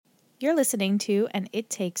You're listening to an It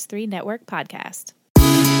Takes Three Network podcast.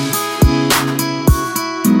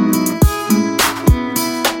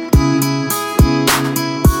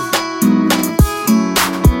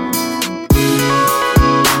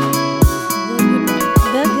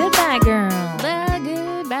 The Goodbye Girl. The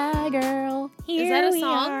Goodbye Girl. Here Is that a we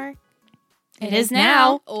song? are. It is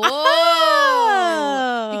now.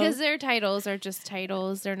 Oh! Because their titles are just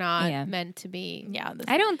titles. They're not meant to be. Yeah.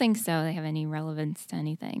 I don't think so. They have any relevance to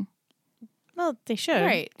anything. Well, they should.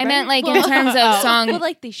 Right. I meant like in terms of song. Well,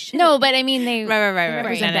 like they should. No, but I mean they Right.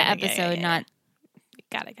 represent the Yeah, episode, not.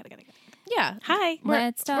 Got it. Yeah. Hi.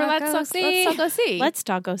 Let's talk. Let's talk OC. Let's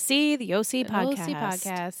talk OC, the OC podcast. OC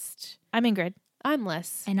podcast. I'm Ingrid. I'm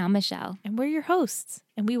Liz. And I'm Michelle. And we're your hosts.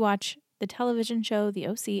 And we watch the television show, The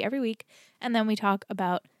OC, every week. And then we talk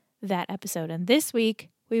about that episode. And this week,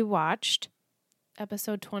 we watched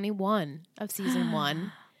Episode 21 of season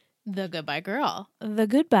 1, The Goodbye Girl. The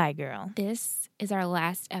Goodbye Girl. This is our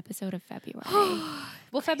last episode of February.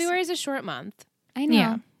 Well, February is a short month. I know.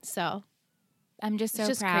 Yeah. So I'm just so it's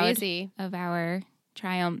just proud crazy. of our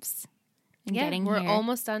triumphs in Yeah, getting we're here.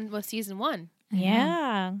 almost done with season 1.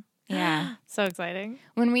 Yeah. Yeah. So exciting.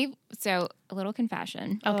 So a little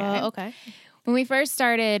confession. Okay. Okay. When we first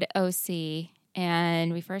started OC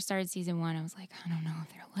and we first started season 1, I was like, I don't know if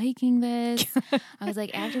they're liking this. I was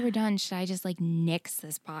like, after we're done, should I just like nix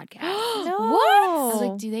this podcast? No. I was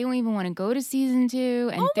like, do they even want to go to season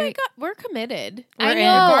 2? And Oh my God, we're committed. I We're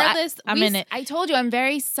know. Regardless, I'm in it. I told you, I'm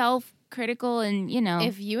very self-critical and,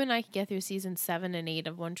 If you and I could get through season 7 and 8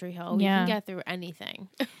 of One Tree Hill, we Yeah. can get through anything.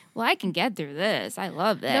 well, I can get through this. I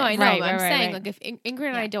love this. No, I know. Right, but I'm right, saying, right. like, if Ingrid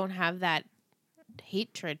and I don't have that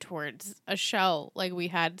hatred towards a show like we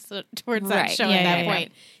had towards that Right. show Yeah, at that yeah,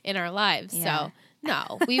 point in our lives. Yeah. So,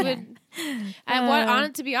 no, we would.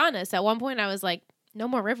 To be honest, at one point I was like, no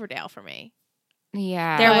more Riverdale for me.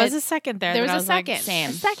 Yeah. There But was a second there. There that was I a like, second. same.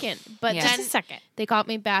 A second. But Yeah. Just then a second. they got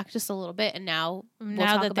me back just a little bit, and now we'll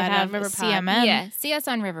Now talk that they about it on have River Pod. CMM. Yeah. See us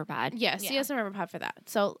on Riverpod. Yeah, see us on River Pod for that.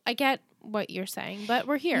 So I get what you're saying, but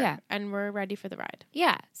we're here Yeah. and we're ready for the ride.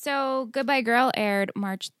 Yeah. So Goodbye Girl aired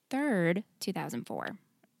March 3rd, 2004.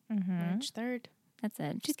 March 3rd. That's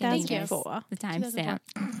it. Just giving you guys 2004. the timestamp.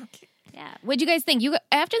 Yeah. What'd you guys think?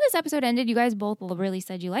 After this episode ended, you guys both really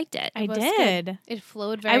said you liked it. I was did. good. It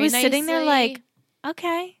flowed very I was nicely. sitting there like,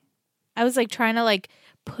 okay. I was like trying to like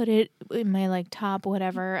put it in my like top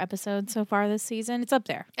whatever episode so far this season. It's up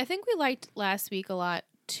there. I think we liked last week a lot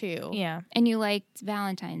too. Yeah. And you liked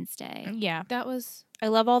Valentine's Day Yeah. That was I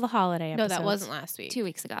love all the holiday no, episodes. that wasn't last week. 2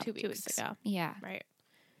 weeks ago. 2 weeks ago. Yeah. Right.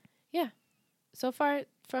 Yeah. So far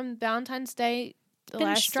from Valentine's Day, the Been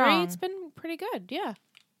last strong. 3, it's been pretty good. Yeah.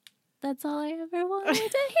 That's all I ever wanted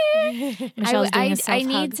to hear. Michelle's doing a I self-hug.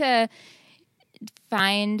 need to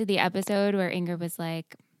find the episode where Ingrid was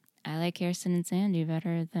like, I like Kirsten and Sandy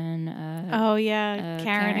better than Oh yeah,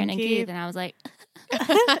 Karen and Keith. And I was like,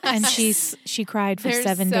 And she cried for They're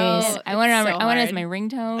 7 so- days. I want it. so I want it as hard. my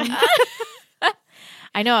ringtone.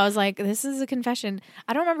 I know. I was like, this is a confession.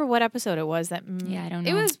 I don't remember what episode it was. That Yeah, I don't know.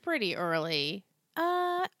 It was pretty early.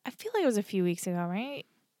 I feel like it was a few weeks ago, right?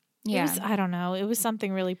 Yeah. It was, I don't know. It was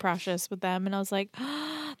something really precious with them, and I was like,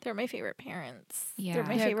 they're my favorite parents. Yeah. They're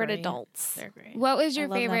my They're favorite great. adults. They're great. What was your I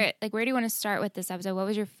love them. favorite? Like, where do you want to start with this episode? What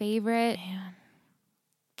was your favorite? Man.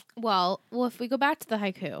 Well, if we go back to the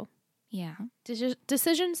haiku, Yeah.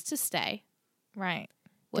 decisions to stay, Right.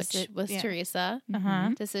 which was yeah. Teresa. Uh huh.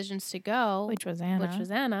 Decisions to go, Which was Anna. which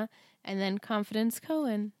was Anna, and then Confidence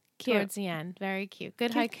Cohen Cute. towards the end. Very cute.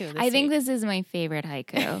 Good haiku. I think week. this is my favorite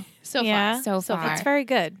haiku. so Yeah. far. so So far. It's very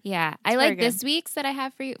good. Yeah. I very like good. this week's that I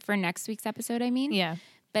have for you for next week's episode, I mean. Yeah.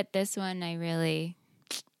 But this one I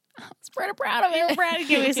was pretty proud of it. Brad,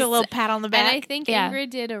 give us a little pat on the And back. I think Yeah.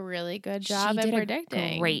 Ingrid did a really good job She at did predicting.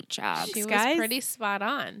 a great job. She was Guys. pretty spot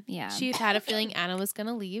on. Yeah. She had a feeling Anna was going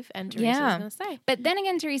to leave and Teresa Yeah. was going to stay. But then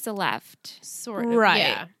again, Teresa left. Sort of. right.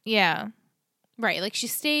 Yeah. Yeah. Right. Like she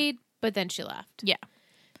stayed, but then she left. Yeah.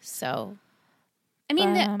 So I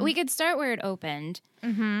mean, Um, we could start where it opened.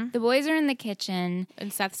 Mm-hmm. The boys are in the kitchen,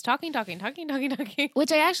 and Seth's talking.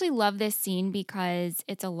 which I actually love this scene because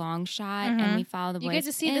it's a long shot and we follow the boys You get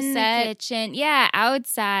to see the in set. kitchen. Yeah,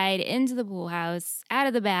 outside, into the pool house, out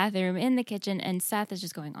of the bathroom, in the kitchen. And Seth is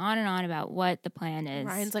just going on and on about what the plan is.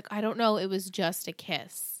 Ryan's like, I don't know. It was just a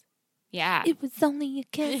kiss. Yeah. It was only a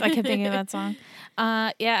kiss. I kept thinking of that song.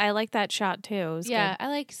 Yeah, I like that shot too. It was Yeah. I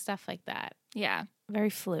like stuff like that. Yeah. good. Very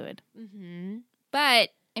fluid. Mm-hmm. But,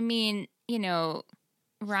 I mean,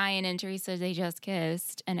 Ryan and Teresa, they just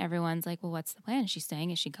kissed. And everyone's like, well, what's the plan? Is she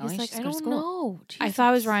staying? Is she going? He's like, She's I going to don't school. know. I thought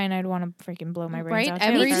it was Ryan. I'd want to freaking blow my brains Right? out.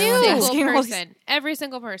 Every too. If everyone's asking single all these- person. Every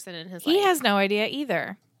single person in his He life. has no idea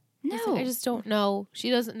either. No, He's No. like, I just don't know. She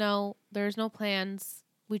doesn't know. There's no plans.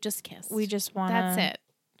 We just kissed. We just want That's to it.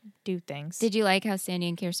 do things. Did you like how Sandy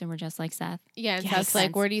and Kirsten were just like Seth? Yeah, and Yes. Seth's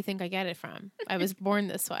like, where do you think I get it from? I was born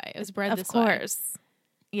this way. I was bred Of this way. course.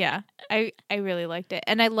 Yeah, I really liked it.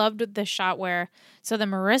 And I loved the shot where, so then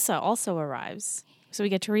Marissa also arrives. So we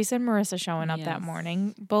get Teresa and Marissa showing up that Yes.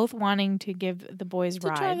 morning, both wanting to give the boys To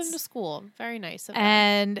drive them to rides. school. Very nice of them.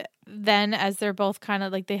 And then as they're both kind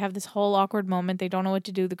of like, they have this whole awkward moment. They don't know what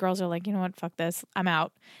to do. The girls are like, you know what? Fuck this. I'm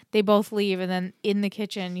out. They both leave. And then in the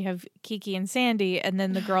kitchen, you have Kiki and Sandy. And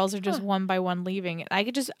then the girls are just one by one leaving.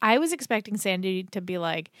 I was expecting Sandy to be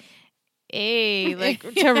like, hey, like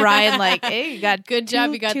to Ryan, like, hey, you got Good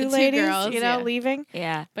job, you got the two ladies, girls, you know, yeah. leaving.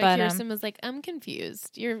 Yeah. But Kirsten was like, I'm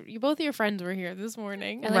confused. You both of your friends were here this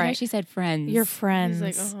morning. I like how Right. she said friends. Your friends.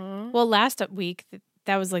 He's like, uh-huh. Well, last week,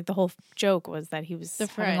 that was like the whole joke was that he was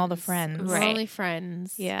having all the friends. We're Right. only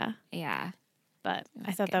friends. Yeah. Yeah. But It I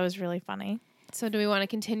was thought good. that was really funny. So do we want to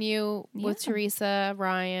continue with Yeah. Teresa,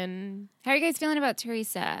 Ryan? How are you guys feeling about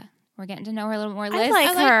Teresa? We're getting to know her a little more. Liz,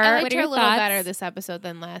 like her. I What liked are her your a little thoughts? better this episode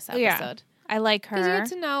than last episode. Yeah. I like Because you her. get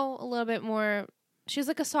to know a little bit more. She's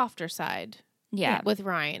like a softer side. Yeah. With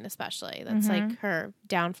Ryan especially. That's like her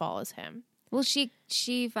downfall is him. Well, she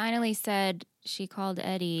finally said she called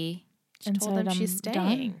Eddie. She told him she's "I'm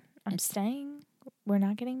staying. done. I'm staying. We're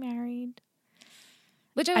not getting married.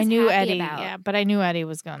 Which I was I knew happy Eddie. about. Yeah, but I knew Eddie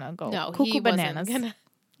was gonna go No, cuckoo he bananas.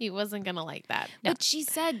 he wasn't gonna like that. But she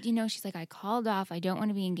said, she's like, I called off. I don't want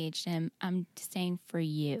to be engaged to him. I'm staying for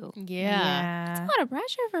you. Yeah. It's a lot of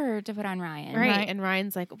pressure for her to put on Ryan. Right. Right. And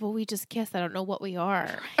Ryan's like, well, we just kissed. I don't know what we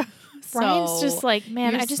are. Ryan's just like,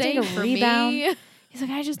 man, you're I just need a staying for rebound. me? He's like,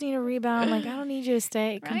 I just need a rebound. Like, I don't need you to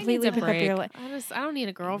stay. Ryan Completely needs a pick up your break. I don't need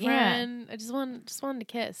a girlfriend. I just wanted to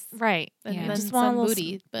kiss. right. And Yeah. then Just want a some little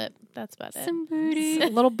booty, but that's about it. Some booty. A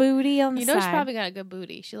little booty on the You side. know she's probably got a good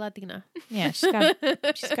booty. She's Latina. Yeah, she's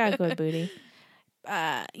got a good booty.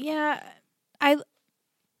 Yeah,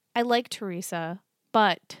 I like Teresa,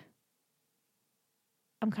 but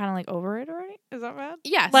I'm kind of like over it already. Is that bad?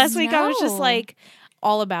 Yes. Last week I was just No. like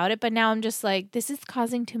all about it, but now I'm just like, this is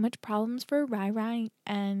causing too much problems for Rai,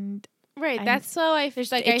 and Right. I'm- That's so I felt.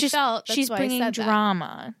 That's she's why I bringing said that.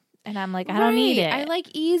 drama, and I'm like, I don't need it. I like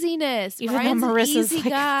easiness. Even though Ryan's Marissa's an easy like-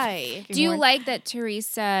 guy. Do you like that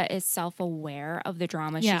Teresa is self-aware of the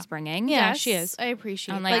drama Yeah. she's bringing? Yeah, Yes, she is. I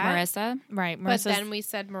appreciate Unlike that. Marissa. Right, But Marissa's- then we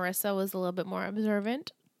said Marissa was a little bit more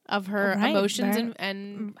observant of her Right, emotions very-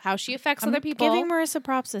 and how she affects I'm other people. giving Marissa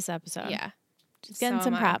props this episode. Yeah. she's getting So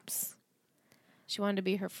some am I. props. She wanted to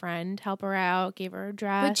be her friend, help her out, gave her a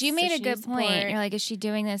dress. But you made so a she good needs point. support. You're like, is she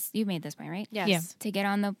doing this? You made this point, right? Yes. Yeah. To get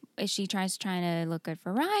on the, is she trying to look good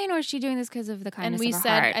for Ryan, or is she doing this because of the kindness And we of her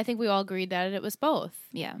said, heart? I think we all agreed that it was both.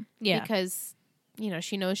 Yeah. Yeah, Because,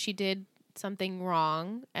 she knows she did something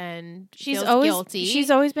wrong and she's feels always guilty. she's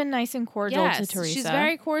always been nice and cordial Yes, to Teresa. she's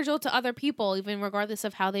very cordial to other people, even regardless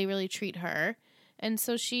of how they really treat her. And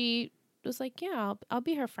so she was like, yeah, I'll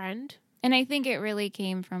be her friend. And I think it really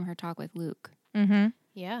came from her talk with Luke, Mm-hmm.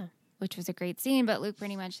 Yeah. which was a great scene. But Luke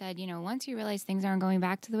pretty much said, once you realize things aren't going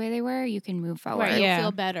back to the way they were, you can move forward. Right. You'll Yeah.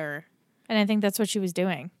 feel better. And I think that's what she was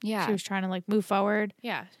doing. Yeah. She was trying to like move forward,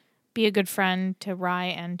 Yeah. be a good friend to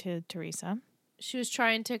Rai and to Teresa. She was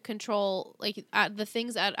trying to control the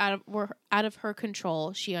things were out of her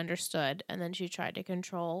control. She understood, and then she tried to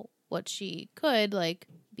control what she could, like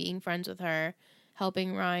being friends with her,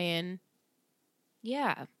 helping Ryan.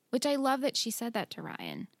 Yeah. Which I love that she said that to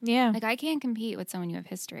Ryan. Yeah. Like, I can't compete with someone you have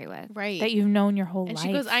history with. Right. That you've known your whole and life.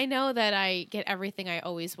 she goes, I know that I get everything I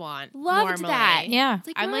always want. Loved normally. that. Yeah. It's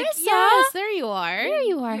like, I'm like, Marissa, yes, there you are. There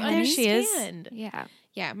you are, You honey. There she is. understand. Yeah.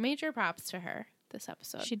 Yeah, major props to her this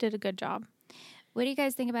episode. She did a good job. What do you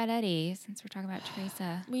guys think about Eddie, since we're talking about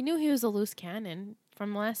Teresa? We knew he was a loose cannon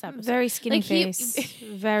from the last episode. Very skinny Like, he- face.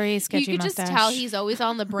 Very sketchy you could mustache. just tell he's always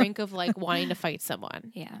on the brink of like wanting to fight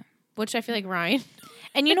someone, Yeah. which I feel like Ryan.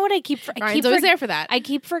 And you know what I keep Ryan's always there for that. I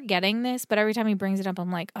keep forgetting this, but every time he brings it up,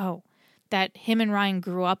 I'm like, oh, that him and Ryan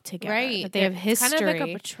grew up together. right. That they have It's history. kind of like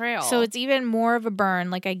a betrayal. So it's even more of a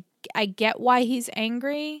burn. Like I get why he's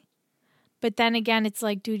angry, but then again, it's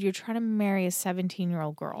like, dude, you're trying to marry a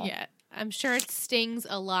 17-year-old girl. yeah. I'm sure it stings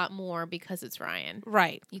a lot more because it's Ryan.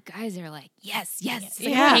 Right. You guys are like, yes, yes. It's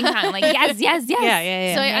Yeah. like time. Like, yes, yes, yes.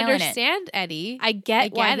 Yeah. So I Nailing it. understand Eddie. I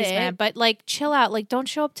get why get he's it. mad, but like, chill out. Like, don't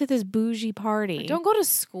show up to this bougie party. Don't go to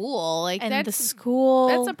school. Like and the that's school.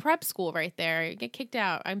 that's a prep school right there. You get kicked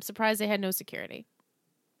out. I'm surprised they had no security.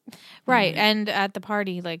 right. And at the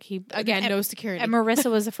party, like he Again, and, no security. And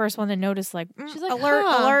Marissa was the first one to notice. Like, She's like, alert,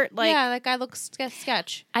 huh. alert. Like, yeah, that guy looks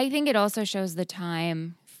sketch. I think it also shows the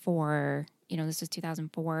time for, this was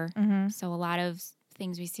 2004. Mhm. So a lot of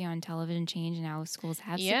things we see on television change and how schools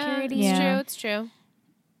have Yeah, security. it's Yeah. true. It's true.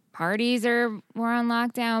 Parties are more on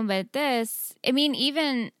lockdown, but this, I mean,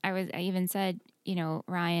 I even said, you know,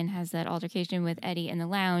 Ryan has that altercation with Eddie in the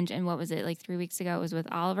lounge, and what was it, like 3 weeks ago? It was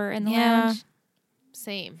with Oliver in the Yeah. lounge.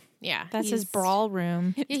 Same. Yeah. That's his He's- brawl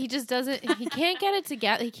room. Yeah, he just doesn't. He can't get it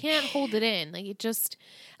together. He can't hold it in. Like it just,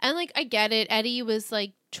 and like I get it. Eddie was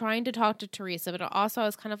like trying to talk to Teresa, but also I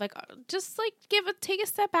was kind of like, just like take a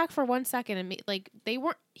step back for 1 second and like they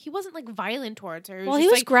weren't. He wasn't like violent towards her. Well, just, he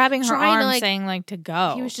was like, grabbing her trying arm, to, like- saying like to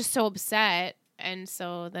go. He was just so upset, and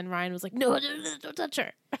so then Ryan was like, "No, don't touch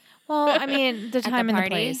her." well, I mean, the the time and the party?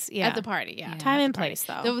 place. Yeah, At the party, yeah. Yeah. time at and the party. place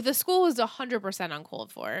though. The school was 100%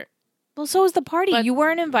 uncalled for it. Well, so is the party. But- You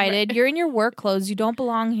weren't invited. You're in your work clothes. You don't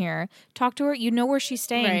belong here. Talk to her. You know where she's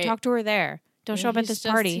staying. Right. Talk to her there. Don't show up at He's this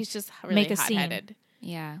just- party. He's just really Make a scene. hot-headed.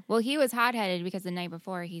 Yeah. Well, he was hot-headed because the night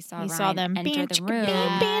before he saw He Ryan saw them enter the room,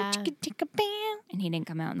 Yeah. and he didn't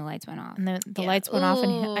come out, and the lights went off. and the Yeah. lights went off,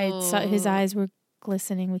 and I saw his Ooh. eyes were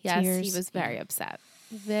glistening with Yes, tears. he was very upset.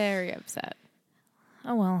 Very upset.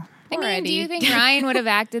 Oh well. I mean, do Eddie. you think Ryan would have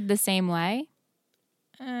acted the same way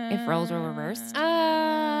if roles were reversed?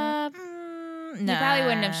 He probably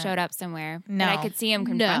wouldn't have showed up somewhere. No. But I could see him No.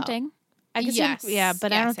 confronting. I could Yes. see, yeah,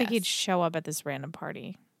 but I don't Yes, think he'd yes. show up at this random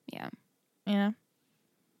party. Yeah. Yeah.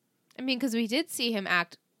 I mean, because we did see him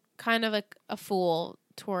act kind of like a fool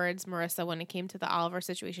towards Marissa when it came to the Oliver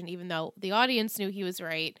situation, even though the audience knew he was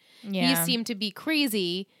right. Yeah. He seemed to be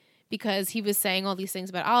crazy because he was saying all these things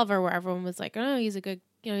about Oliver where everyone was like, oh, he's a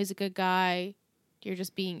good guy. You're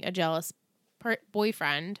just being a jealous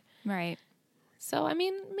boyfriend. Right. So, I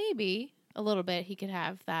mean, maybe a little bit he could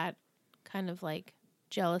have that kind of like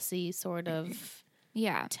jealousy sort of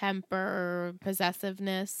Yeah. temper,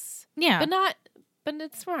 possessiveness. yeah. But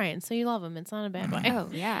it's Ryan, so you love him. It's not a bad way. Oh,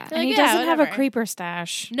 yeah. and he yeah, doesn't have a whatever. creeper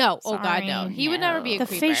stash. No, oh God, no. Sorry, He would never be a The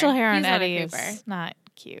creeper. facial hair on He's not a Eddie creeper. is not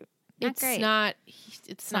cute. Not It's great. not.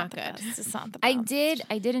 It's not the good. best. It's not the I best.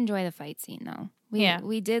 did enjoy the fight scene though.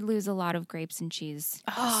 We did lose a lot of grapes and cheese.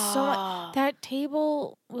 So that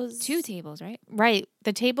table was 2 tables, right? right.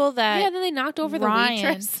 The table that Yeah, then they knocked over the Ryan-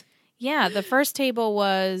 waitress. Yeah, the first table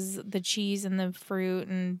was the cheese and the fruit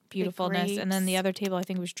and beautifulness, and then the grapes. other table I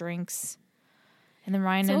think was drinks. And then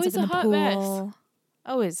Ryan It's ends up in always the a hot pool.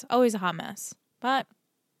 mess. Always a hot mess. But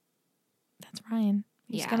that's Ryan.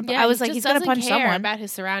 He's Yeah. gonna, Yeah, I was he like, just he's gonna doesn't punch care someone. about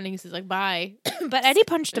his surroundings. He's like, bye. But Eddie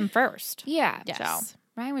punched him first. Yeah. Yes.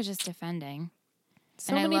 Ryan was just defending.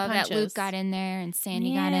 So and many I love punches. that Luke got in there and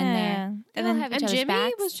Sandy got in there. And all then have each And other's Jimmy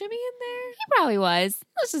backs. was Jimmy in there. He probably was.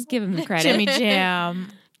 Let's just give him the credit. Jimmy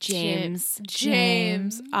Jam. James.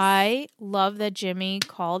 I love that Jimmy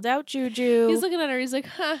called out Juju. He's looking at her. He's like,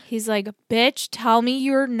 huh. He's like, bitch, tell me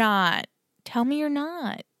you're not. Tell me you're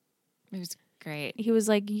not. It was great. He was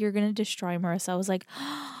like, you're going to destroy Marissa. I was like,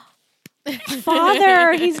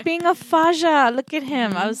 Father, he's being a faja. Look at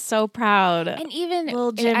him. I was so proud. And even, Little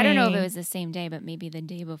I don't know if Jimmy. it was the same day, but maybe the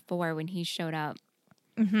day before when he showed up.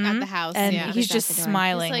 Mhm. At the house. And yeah. he's Just just at the door.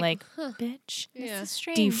 smiling He's like, huh. bitch, Yeah. This is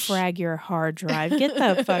strange. defrag your hard drive. Get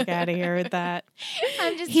the fuck out of here with that.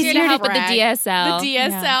 I'm just He's here to here to help with the brag. DSL. The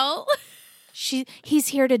DSL. He's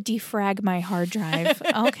here to defrag my hard drive.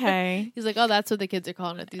 Okay. He's like, oh, that's what the kids are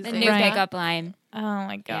calling it these the days. new Right. pickup line. Oh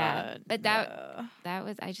my god. Yeah. But that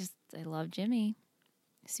was, I love Jimmy.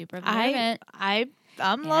 Super observant. I'm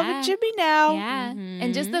Yeah. loving Jimmy now. Yeah.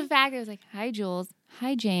 And just the fact that it was like, hi, Jules.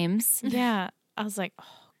 Hi, James. Yeah. I was like, oh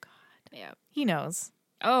god. Yeah. He knows.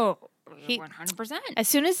 Oh, He- 100%. As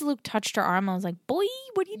soon as Luke touched her arm, I was like, boy,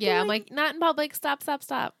 what are you doing? Yeah, I'm like, not in public. Stop.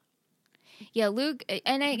 Yeah, Luke,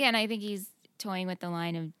 and again, I think he's toying with the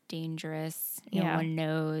line of dangerous. No Yeah. one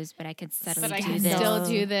knows, but I could settle But I do can this. still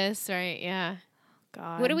do this, right? Yeah.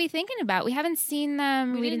 God. What are we thinking about? We haven't seen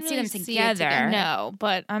them. We didn't see them really see it together. together. No,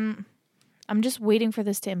 but I'm just waiting for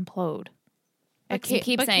this to implode. I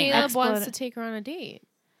keep but saying Caleb explode. wants to take her on a date.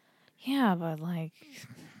 Yeah, but like,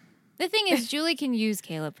 The thing is, Julie can use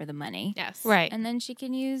Caleb for the money, Yes. right. and then she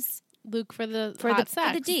can use Luke for the For hot the- sex.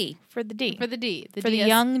 for the D, For the D. For the D. For the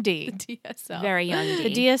young D. The DSL. very young D. The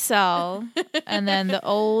DSL. And then the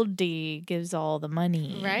old D gives all the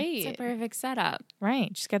money. Right. It's a perfect setup.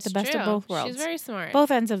 Right. She's got the It's best true. of both worlds. She's very smart. both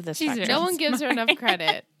ends of the She's spectrum. No one gives her enough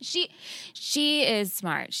credit. She is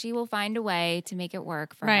smart. She will find a way to make it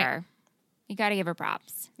work for Right. her. You got to give her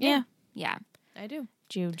props. Yeah. Yeah. I do.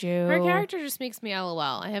 Juju. Her character just makes me LOL.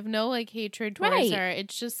 I have no like hatred towards Right. her.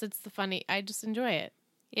 It's the funny. I just enjoy it.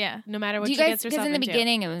 Yeah. no matter what Do you she guys? gets Because herself in the into.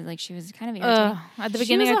 beginning, it was like she was kind of irritating. At the She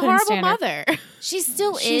beginning, was I a couldn't horrible stand mother. She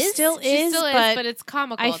still She is. still She is, still but is, but it's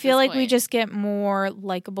comical. I at feel this like we point. just get more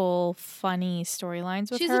likable, funny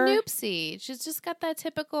storylines with She's her. a noopsie. She's just got that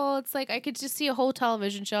typical. It's like I could just see a whole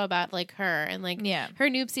television show about like her and like Yeah. her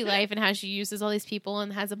noopsie life and how she uses all these people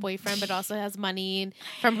and has a boyfriend, but also has money and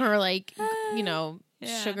from her like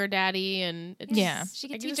Yeah. sugar daddy and it's Yeah. She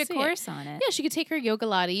I could can teach just a see it. course on it. Yeah, she could take her yoga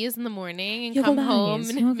lattes in the morning and Yoga come home lattes,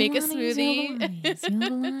 and yoga make a lattes, smoothie. yoga lattes,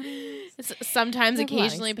 yoga lattes. Sometimes, Yoga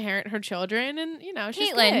occasionally, lattes. parent her children, and she's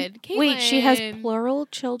Caitlin. good. Wait, she has Caitlin. plural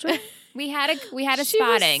children? We had a She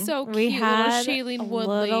spotting. was so We cute, had little Shailene a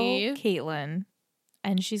Woodley. little Caitlin,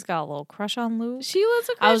 and she's got a little crush on Luke. She was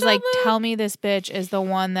a crush I was on like, Luke. tell me this bitch is the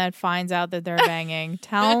one that finds out that they're banging.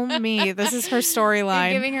 Tell me this is her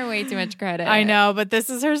storyline. You're giving her way too much credit. I know, but this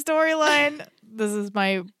is her storyline. This is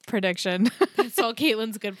my prediction. That's all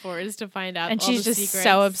Caitlin's good for is to find out. And all she's the just secrets.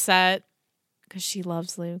 so upset because she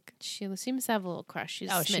loves Luke. She seems to have a little crush. She's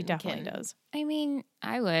a She smitten definitely kid. does. I mean,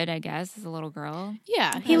 I would, I guess, as a little girl.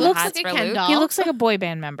 Yeah, He looks looks like a for Ken Luke. doll. He looks like a boy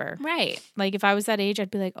band member. Right. Like if I was that age, I'd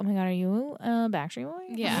be like, "Oh my god, are you a Backstreet Boy?"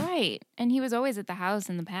 Yeah. Right. And he was always at the house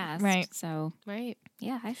in the past. Right. So, right.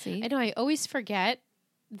 yeah, I see. I know. I always forget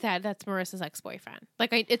that that's Marissa's ex-boyfriend.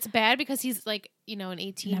 Like, it's bad because he's like an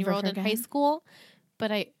 18-year-old in high forget. school, but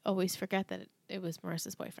I always forget that it was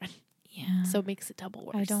Marissa's boyfriend. Yeah. So it makes it double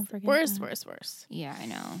worse. I don't forget Worse, that. worse. Yeah, I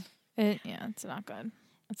know. It's not good.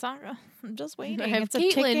 It's not good. I'm just waiting. I have It's a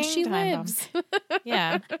Caitlin. ticking She time bomb. lives.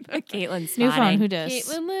 Yeah. Caitlin's New phone. spotting. Who does?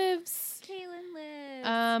 Caitlin lives.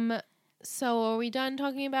 Caitlin lives. So are we done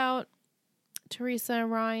talking about Teresa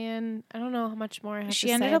and Ryan? I don't know how much more I have She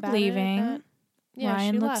to say ended up about it, leaving. but- Yeah,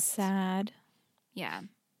 Ryan she looks left. sad. Yeah.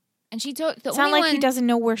 And she told the It's not only like he one, doesn't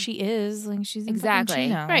know where she is. Like she's in Exactly. fucking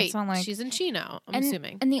Chino. Right. It's not like She's in Chino, I'm and,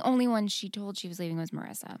 assuming. And the only one she told she was leaving was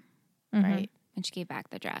Marissa. Mhm. Right. And she gave back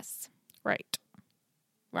the dress. Right.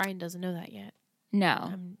 Ryan doesn't know that yet.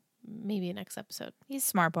 No. Maybe next episode. He's a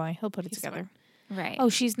smart boy. He'll put it He's together. Right. Oh,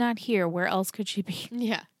 she's not here. Where else could she be?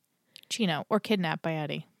 Yeah. Chino or kidnapped by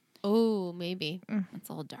Eddie Oh, maybe. It's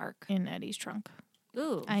all dark. in Eddie's trunk.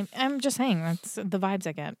 Ooh. I'm just saying that's the vibes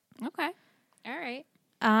I get. Okay. All right.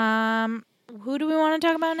 Who do we want to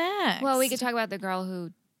talk about next? Well, we could talk about the girl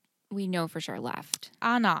who we know for sure left.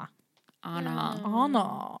 Anna. Anna.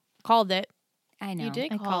 Anna called it. I know. You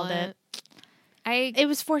did I call called it. It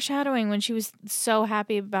was foreshadowing when she was so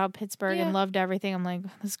happy about Pittsburgh Yeah. and loved everything. I'm like,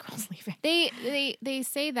 this girl's leaving. They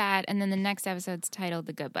say that, and then the next episode's titled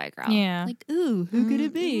 "The Goodbye Girl." Yeah. Like, ooh, who could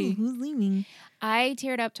it be? Who's leaving? I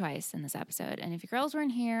teared up twice in this episode, and if you girls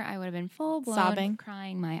weren't here, I would have been full blown Sobbing.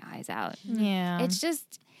 crying my eyes out. Yeah. It's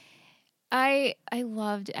just, I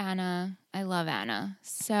loved Anna. I love Anna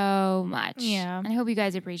so much. Yeah. and I hope you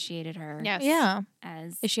guys appreciated her. Yes. yeah.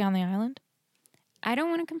 As Is she on the island? I don't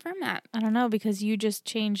want to confirm that. I don't know because you just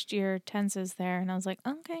changed your tenses there, and I was like,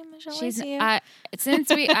 okay, Michelle, I see you.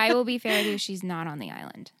 I will be fair with you. She's not on the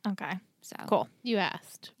island. Okay, So cool. You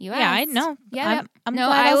asked. You Yeah, I asked. know. Yeah, I'm no,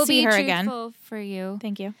 glad I I'll will see be her again. truthful for you.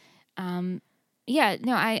 Thank you. Yeah,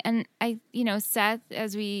 no, Seth,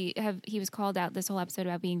 he was called out this whole episode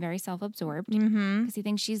about being very self-absorbed Mm-hmm. because he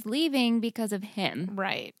thinks she's leaving because of him.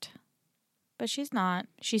 Right. But she's not.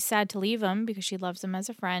 She's sad to leave him because she loves him as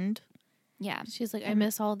a friend. Yeah, She's like, I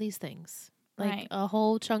miss all these things. Like Right. a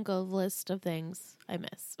whole chunk of list of things I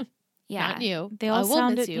miss. yeah. Not you. They I all will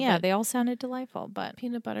sounded miss you, yeah, but they all sounded delightful, but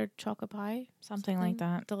peanut butter chocolate pie. something like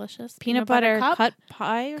that. Delicious. Peanut butter cup cut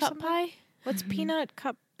pie or cup something? pie. What's peanut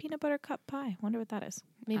butter cup pie? Wonder what that is.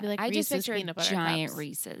 Maybe like I just Reese's picture peanut butter giant cups.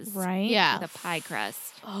 Reese's, Right? Yeah. with a pie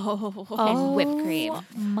crust Oh, and whipped cream.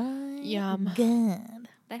 My Yum. God.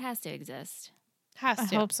 That has to exist. has I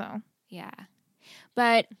to. hope so. Yeah,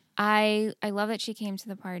 but I love that she came to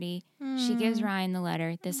the party. She gives Ryan the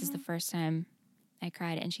letter. This is the first time I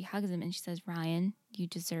cried, and she hugs him and she says, "Ryan, you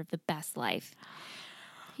deserve the best life."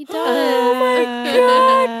 He does.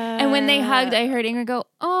 And when they hugged, I heard Ingrid go,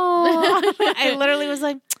 "Oh." I literally was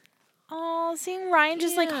like, oh, seeing Ryan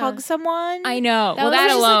just like Yeah. hug someone. I know. That Well, was that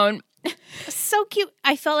just, like, alone. so cute.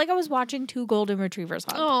 I felt like I was watching two golden retrievers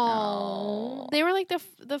hug. Oh, they were like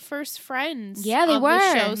the first friends. Yeah, they of were.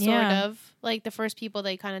 The show, sort Yeah. of like the first people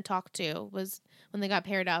they kind of talked to was when they got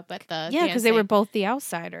paired up at the Yeah, because they were dancing. both the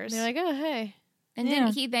outsiders. They're like, oh hey, And Yeah.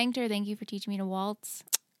 then he thanked her. "Thank you for teaching me to waltz."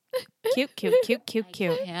 cute, cute, cute, cute,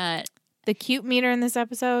 cute. Yeah. The cute meter in this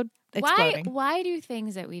episode exploding. Why do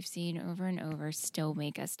things that we've seen over and over still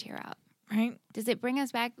make us tear up? Right? Does it bring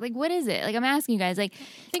us back? Like, what is it? Like, I'm asking you guys. Like,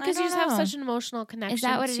 I think I because you don't just have know. such an emotional connection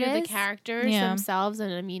that what to it the is? characters Yeah. themselves,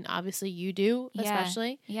 and I mean, obviously you do, Yeah.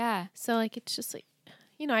 especially. yeah. So like, it's just like,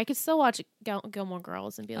 I could still watch Gilmore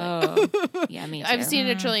Girls and be like, Oh, yeah, me too. I've seen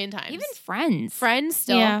it a trillion times. Even Friends. Friends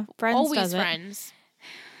still. Yeah, Friends always does it. Friends.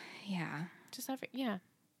 Yeah. Just every I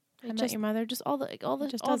It Met just- Your Mother. Just all the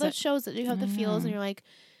just all does the it. shows that you have the feels, and you're like,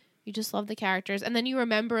 you just love the characters, and then you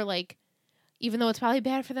remember like. Even though it's probably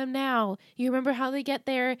bad for them now, you remember how they get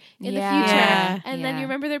there in the Yeah. future, Yeah. and then you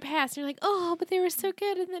remember their past. And you're like, oh, but they were so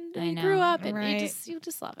good, and then I they know. grew up, and Right. you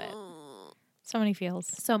just love it. So many feels.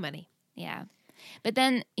 So many. Yeah. But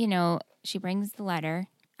then, she brings the letter.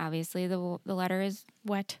 Obviously, the letter is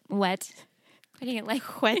Wet. wet. Putting it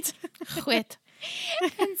like Wet. Quit.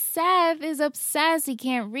 And Seth is obsessed. He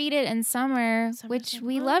can't read it in Summer, Summer's which like,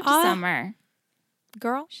 we what? loved Summer.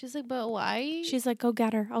 Girl. She's like, but why? She's like, go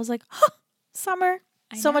get her. I was like, Summer.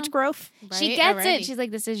 I So know. much growth. She Right? gets Already. it. She's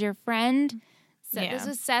like, this is your friend. So Yeah. this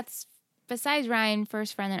was Seth's, besides Ryan,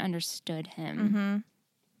 first friend that understood him. Mm-hmm.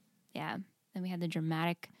 Yeah. Then we had the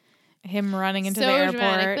dramatic. Him running into so the airport.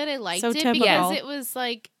 dramatic, but I liked So it typical. because it was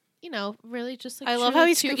like, really just like I love true how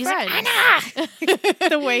he's two he's friends. like, Anna!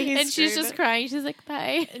 The way he's and she's screaming. just crying. She's like,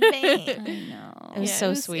 bye. I know. It was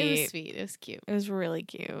so sweet. It was sweet. It was cute. It was really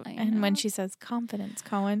cute. I And when know. she says confidence,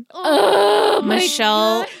 Cohen, Oh, my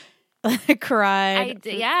Michelle God. cried.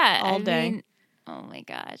 I all day. mean, oh my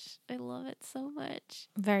gosh. I love it so much.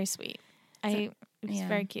 Very sweet. It was yeah.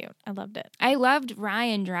 very cute. I loved it. I loved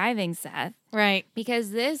Ryan driving Seth Right. because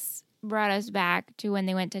this brought us back to when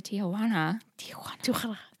they went to Tijuana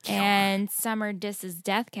and Summer disses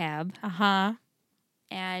Death Cab Uh-huh.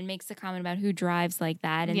 and makes a comment about who drives like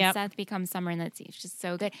that. And Yep. Seth becomes Summer, and that seems just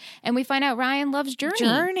so good. And we find out Ryan loves Journey.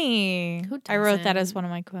 Journey. Who I wrote that doesn't? as one of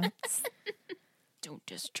my quotes. Don't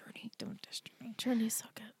diss Journey. Don't distract me. Journey's so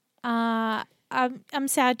good. I'm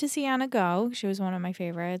sad to see Anna go. She was one of my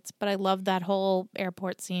favorites, but I loved that whole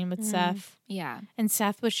airport scene with Seth. Yeah. And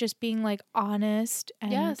Seth was just being like honest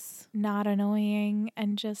and Yes. not annoying,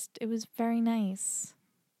 and just it was very nice.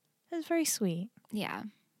 It was very sweet, Yeah.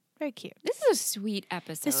 very cute. This is a sweet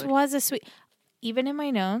episode. This was a sweet. Even in my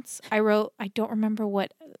notes, I wrote. I don't remember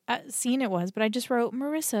what scene it was, but I just wrote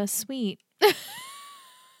Marissa sweet.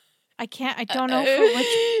 I can't. I don't know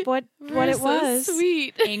what it was.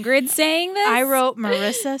 Sweet. Ingrid saying this? I wrote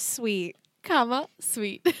Marissa sweet. Comma.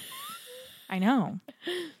 Sweet. I know.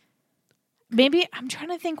 Maybe I'm trying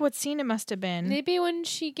to think what scene it must have been. Maybe when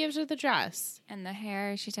she gives her the dress. And the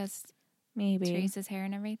hair, she does Maybe. Teresa's hair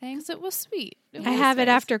and everything. Because it was sweet. I have it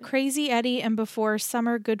after Crazy Eddie and before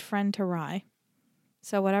Summer Good Friend to Rye.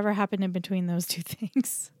 So whatever happened in between those two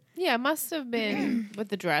things. Yeah, it must have been with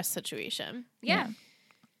the dress situation. Yeah.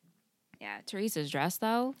 Yeah. Teresa's dress,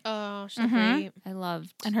 though, Oh, she's Mhm. great. I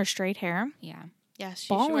loved. And her straight hair. Yeah. Yeah, she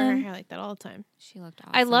should wear her Ballin'. hair like that all the time. She looked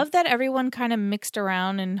awesome. I love that everyone kind of mixed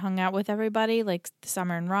around and hung out with everybody, like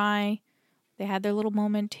Summer and Rye. They had their little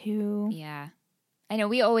moment too. Yeah. I know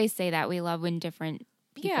we always say that. We love when different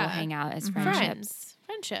people Yeah. hang out as Mhm. friendships.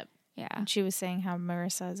 Friendship. Yeah. And she was saying how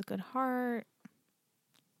Marissa has a good heart.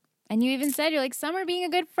 And you even said you're like Summer being a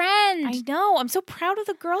good friend. I know. I'm so proud of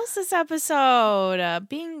the girls this episode,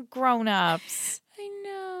 being grown-ups. I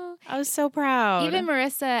know. I was so proud. Even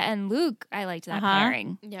Marissa and Luke, I liked that Uh-huh.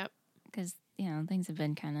 pairing Yep. because things have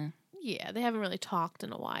been kind of Yeah, they haven't really talked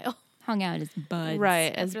in a while. hung out as buds.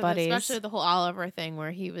 right, as After buddies. especially the whole Oliver thing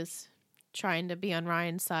where he was trying to be on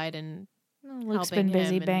Ryan's side and Luke's helping been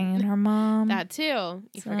busy him and- banging her mom. that too.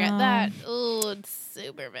 You forget So- that. Oh, it's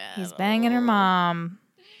super bad. He's banging her mom.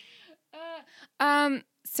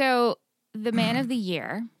 So the man of the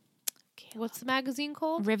year, What's the magazine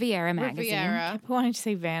called? Riviera magazine. Riviera. I wanted to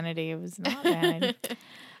say Vanity. It was not Vanity.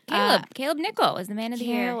 Caleb Nickel is the man of the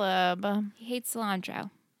year. Caleb. He hates cilantro.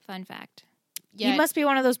 Fun fact. Yeah, He must be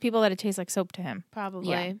one of those people that it tastes like soap to him. probably.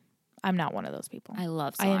 Yeah. I'm not one of those people. I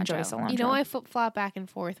love I cilantro. enjoy cilantro. You know, I flip flop back and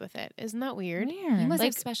forth with it. Isn't that weird? Weird. You must Like,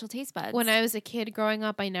 have special taste buds. When I was a kid growing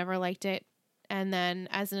up, I never liked it, and then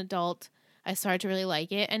as an adult, I started to really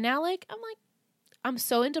like it. And now, I'm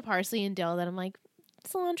so into parsley and dill that I'm like,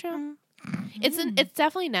 cilantro. It's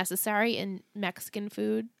definitely necessary in Mexican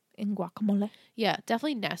food. in guacamole Yeah,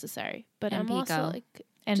 definitely necessary. But And I'm also pico. like,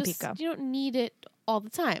 and just, pico. you don't need it all the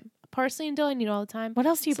time. Parsley and dill, I need all the time. What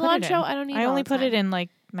else do you put it in? Cilantro, I don't need I all only the put it time. in like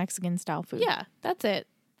Mexican style food. Yeah, that's it.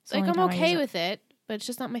 It's the Like, only I'm time I okay use it. with it, but it's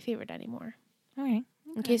just not my favorite anymore. Okay.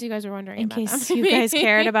 In case you guys were wondering In about case that. you guys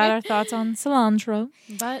cared about our thoughts on cilantro.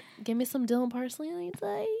 But give me some dill and parsley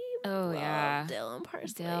anytime. Oh, Love yeah. dill and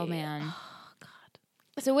parsley. Dill, man. Oh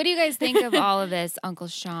God. So what do you guys think of all of this, Uncle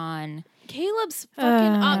Sean? Caleb's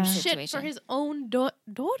fucking up shit Situation. for his own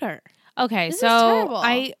daughter. Okay, This is so terrible.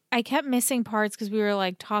 I kept missing parts because we were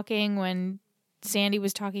like talking when Sandy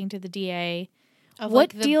was talking to the DA Of,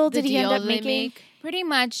 What like, deal the did he end deal up they making? make? Pretty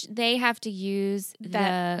much, they have to use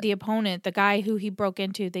The opponent, the guy who he broke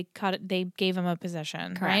into, they gave him a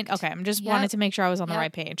position, right? Correct. Okay, I'm just Yep. wanted to make sure I was on the Yep.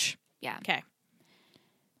 right page. Yeah. Okay.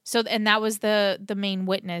 So, and that was the main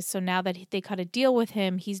witness. So now that they cut a deal with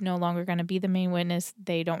him, he's no longer going to be the main witness.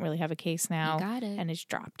 They don't really have a case now. got it. And it's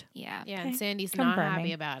dropped. Yeah. Yeah, Okay. and Sandy's not Confirming.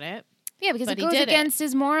 happy about it. Yeah, because But it he goes did it. against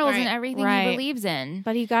his morals and Right. everything Right. he believes in.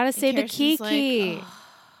 But he got to save the Kirsten's Kiki. like,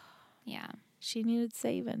 Yeah. She needed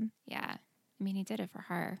saving. Yeah. I mean, he did it for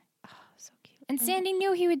her. So cute. And Sandy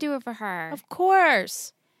knew he would do it for her. Of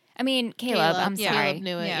course. I mean, Caleb, I'm yeah. sorry. Caleb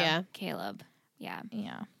knew it, yeah. Caleb. Yeah.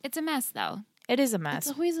 Yeah. It's a mess, though. It is a It's mess.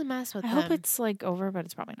 always a mess with I them. hope it's like over, but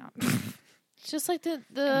it's probably not. It's just like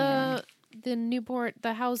the Newport,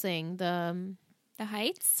 the housing, the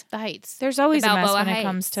Heights? Heights. There's always a mess Balboa when it Heights.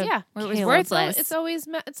 comes to Yeah. Where it was Caleb. worthless.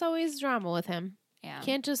 It's always drama with him. Yeah.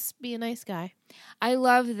 Can't just be a nice guy. I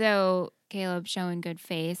love, though, Caleb showing good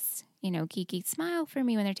face. You know, Kiki, smile for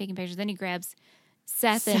me when they're taking pictures. Then he grabs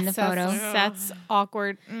Seth in the photo. Seth's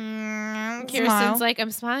awkward. Kirsten's like,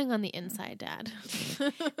 I'm smiling on the inside, Dad.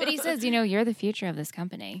 But he says, you know, you're the future of this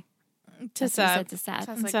company. to That's what he said Seth. to Seth. Seth's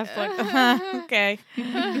And like, Seth's like, okay.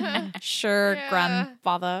 Sure, Yeah.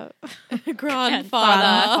 grandfather. Grandfather.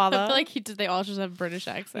 Grandfather. I feel like they all just have British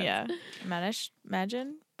accents. Yeah.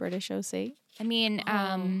 Imagine British OC. I mean,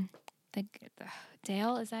 the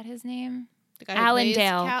Dale, is that his name? The guy who Alan plays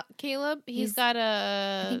Dale. Caleb, He's- he's got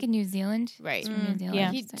I a... think in New Zealand. right. He's from New Zealand.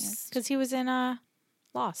 yeah. so yeah. Because he was in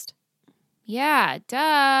Lost. Yeah,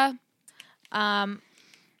 duh.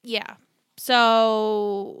 Yeah.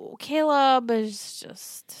 So Caleb is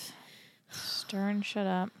just stirring shit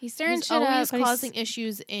up. He's stirring He's shit up. always but he's- causing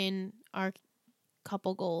issues in our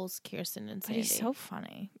couple goals, Kirsten and But Sandy. he's so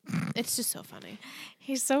funny. It's just so funny.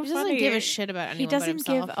 He's so He funny. doesn't give a shit about anyone He doesn't but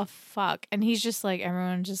give himself. a fuck, and he's just like,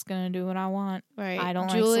 everyone's just gonna do what I want. Right. I don't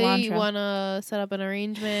Julie, like cilantro. you want to set up an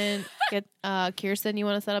arrangement? Get Kirsten, you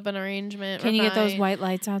want to set up an arrangement? Can you get those Fine. white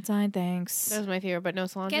lights outside? Thanks. That was my favorite, but no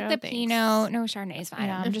cilantro. Get the Thanks. Pinot. No, Chardonnay's fine.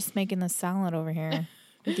 Yeah, I'm just making the salad over here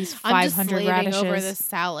with these I'm just 500 slaving radishes. over this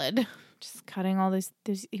salad. Just cutting all this.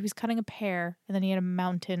 He was cutting a pear, and then he had a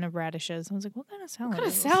mountain of radishes. I was like, what kind of salad? What kind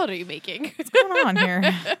of is this? salad are you making? What's going on here?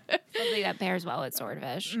 Hopefully that pairs well with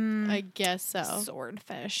swordfish. I guess so.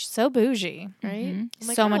 Swordfish, so bougie. Right? Mhm. I'm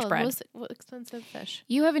like, So much bread. Most expensive fish.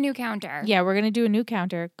 You have a new counter. Yeah, we're gonna do a new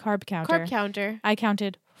counter, carb counter. Carb counter I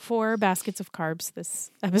counted 4 baskets of carbs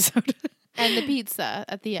this episode. and the pizza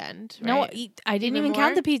at the end. No, right? I didn't Even even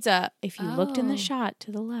count more? the pizza. If you looked in Oh. the shot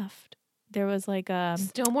to the left, there was like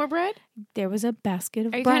Still more bread? there was a basket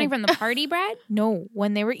of Are you bread. counting from the party bread? No,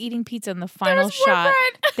 when they were eating pizza in the final was more shot,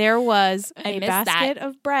 bread. there was I a missed that. basket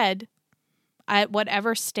of bread. At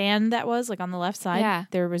whatever stand that was, like on the left side, Yeah.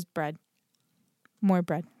 there was bread. More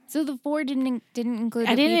bread. So the 4 didn't include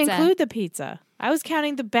the I didn't pizza. include the pizza. I was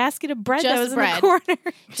counting the basket of bread that Just was bread. in the corner.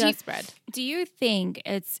 Just bread. Do you think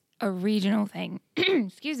it's a regional thing?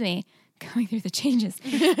 Excuse me, going through the changes.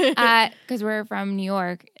 Because we're from New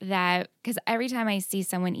York. Because every time I see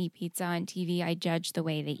someone eat pizza on TV, I judge the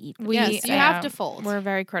way they eat. The Yes, pizza. you have to fold. We're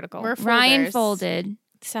very critical. We're Ryan folders. folded.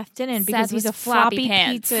 Seth didn't because Seth he's was a floppy floppy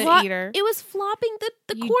pants. pizza eater. It was flopping.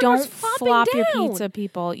 The You corner was don't flopping flop down. your pizza,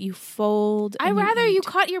 people. You fold. I'd and rather you eat.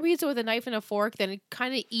 cut your pizza with a knife and a fork than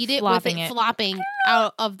kind of eat it Flopping with it. it flopping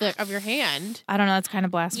out of your hand. I don't know. That's kind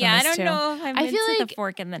of blasphemous. Yeah, I don't too. know if I'm I feel into like the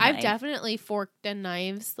fork and the I've knife. definitely forked and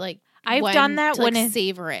knives I've when, done that to, when like, it-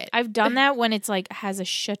 savor it. I've done that when it's like has a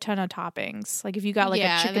shit ton of toppings. Like if you got like Yeah,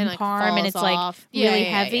 a and chicken then, like, parm and falls it's like off. really Yeah,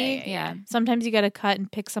 yeah, heavy. yeah. Sometimes you got to cut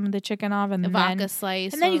and pick some of the chicken off and A then vodka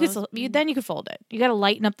slice. and then you could almost. you could fold it. You got to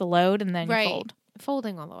lighten up the load and then Right. you fold.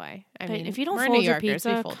 Folding all the way. I But mean, if you don't we're fold New your Yorkers,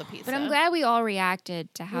 we pizza- fold the pizza. But I'm glad we all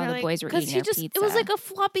reacted to how We're the like- boys were 'cause eating he their just, pizza. It was like a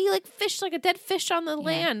floppy, like fish, like a dead fish on the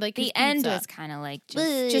land. Like the his end pizza. was kind of like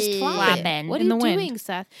just Just flopping. What are in you the wind. doing,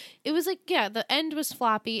 Seth? It was like, yeah, the end was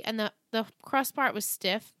floppy and the crust part was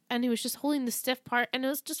stiff, and he was just holding the stiff part, and it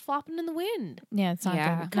was just flopping in the wind. Yeah, it's not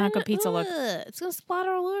Yeah. good. Not good pizza look. It's gonna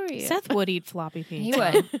splatter all over you. Seth would eat floppy pizza.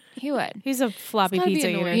 He would. He would. He's a floppy gotta be pizza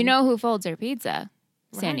annoying. eater. You know who folds her pizza?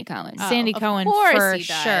 Sandy Right. Cohen. Sandy of Cohen course for he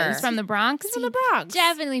does. sure. He's from the Bronx. He's from He the Bronx.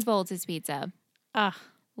 definitely folds his pizza. Ugh.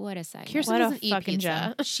 What a sight. Kirsten What a doesn't eat fucking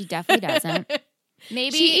pizza. She definitely doesn't.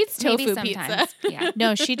 Maybe She eats maybe tofu sometimes. Yeah.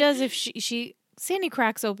 No, she does. If she Sandy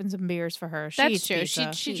cracks open some beers for her. She That's eats true.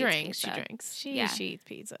 pizza. She eats drinks. She pizza. drinks. She eats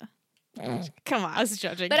pizza. Come on, I was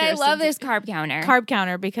judging. But I love this carb counter. Carb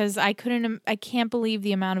counter because I can't believe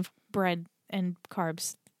the amount of bread and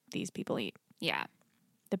carbs these people eat. Yeah.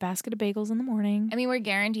 The basket of bagels in the morning. I mean, we're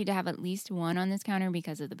guaranteed to have at least one on this counter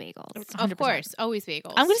because of the bagels. Of course, always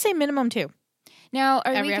bagels. I'm going to say minimum 2. Now,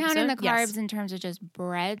 are Every we counting the episode? carbs Yes. in terms of just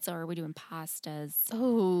breads, or are we doing pastas?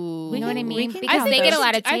 Oh, You know what I we mean? can Because count they get a those.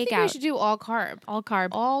 lot of I think we takeout. should do all carb. All carb.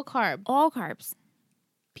 All carb. All carbs.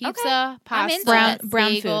 Pizza, I'm into pasta, it. Brown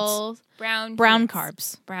foods. bagels. Brown Brown foods.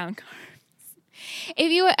 carbs. Brown carbs.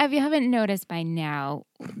 If you haven't noticed by now,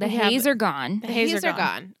 the We haze have- are gone. The haze haze are are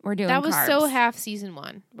gone. We're doing That was carbs. so half season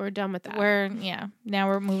 1. We're done with that. Now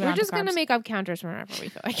we're moving on We're to just gonna carbs. make up counters whenever we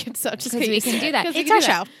feel like it. So just 'Cause get we used can to do it. that. 'Cause we It's can our do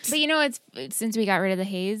that. show. But you know, it's since we got rid of the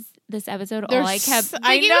haze this episode, There's all I kept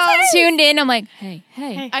I thinking know. was tuned in. I'm like, hey,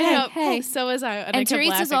 I know. hey. So was I. I And kept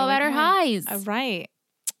Teresa's laughing. all I'm about her like, highs. Right.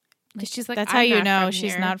 She's like, That's I'm how you not know from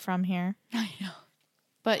she's here. not from here. I know.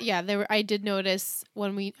 But yeah, I did notice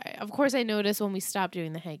when we. Of course, I noticed when we stopped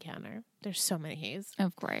doing the hay counter. There's so many hays.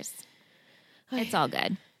 Of course. It's all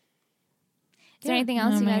good. Is there Yeah. anything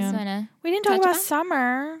else Oh, you guys man. want to? We didn't talk Touch about upon?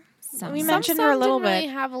 summer. Some- We some mentioned her a little didn't bit.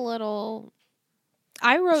 Really have a little.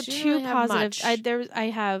 I wrote She didn't two really have positive. much. I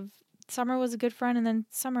have Summer was a good friend, and then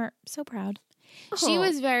Summer so proud. She Oh.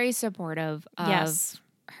 was very supportive of Yes.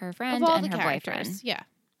 her friend Of all and the her characters. boyfriend. Yeah,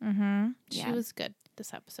 Mm-hmm. she Yeah. was good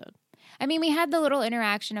this episode. I mean, we had the little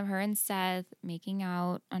interaction of her and Seth making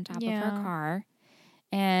out on top of her Yeah. car.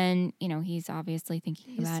 And, he's obviously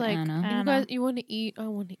thinking He's about like, Anna. you Anna. guys, you want to eat? I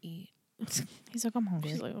want to eat. He's like, I'm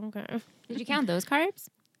hungry. She's like, okay. Did you count those carbs?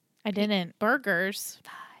 I didn't. Burgers.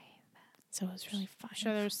 So it was really fun. I'm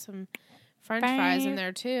sure there's some French fries in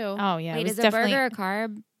there too. Oh yeah, Wait, it was is a definitely burger a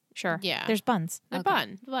carb? sure. Yeah. There's buns. The Okay.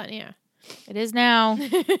 bun, yeah. It is now.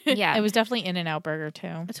 Yeah. It was definitely In-N-Out Burger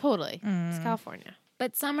too. Totally. It's Mm. California.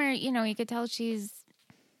 But Summer, you could tell she's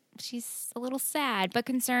a little sad, but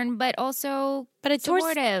concerned, but also But it towards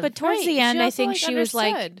supportive. towards the Right. end, She I also, think she was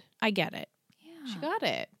like, understood. I get it. yeah. She got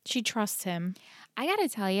it. She trusts him. I got to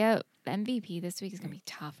tell you, MVP this week is going to be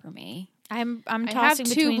tough for me. I'm I have tossing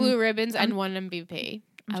 2 between blue ribbons and 1 MVP.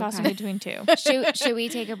 I'm tossing Okay. between two. Should we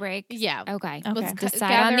take a break? Yeah. Okay. Okay. Let's decide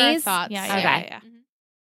gather on our these. thoughts. Yeah, Okay. yeah, yeah.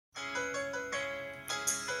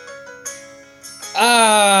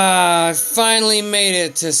 I finally made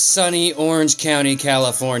it to sunny Orange County,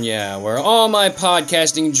 California, where all my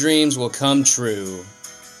podcasting dreams will come true.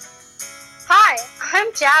 Hi,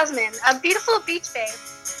 I'm Jasmine, a beautiful beach babe.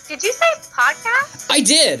 Did you say podcast? I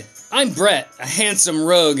did! I'm Brett, a handsome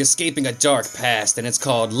rogue escaping a dark past, and it's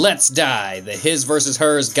called Let's Die, the His vs.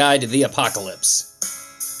 Hers Guide to the Apocalypse.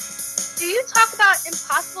 Do you talk about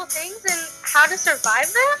impossible things and how to survive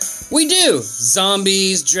them? We do!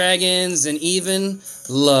 Zombies, dragons, and even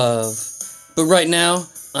love. But right now,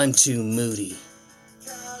 I'm too moody.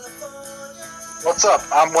 What's up?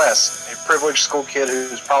 I'm Wes, a privileged school kid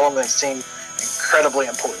whose problems seem incredibly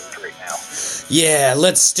important right now. Yeah,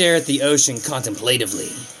 let's stare at the ocean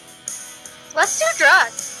contemplatively. Let's do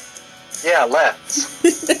drugs. Yeah, let's.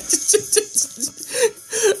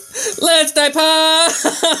 Let's Die Pod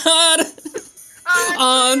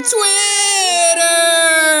on Twitter.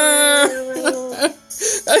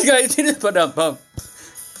 I got put up bump.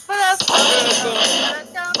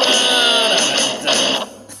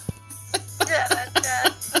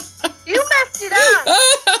 You messed it up.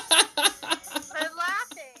 I'm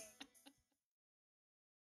laughing.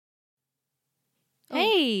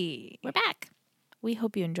 Hey, We're back. we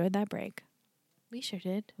hope you enjoyed that break. We sure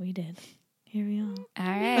did. We did. Here we are.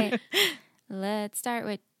 All right. Let's start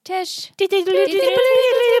with Tish.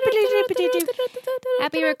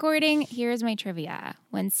 Happy recording. Here's my trivia.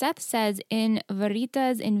 When Seth says in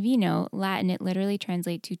veritas in vino, Latin, it literally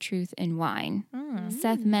translates to truth in wine.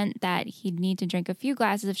 Seth meant that he'd need to drink a few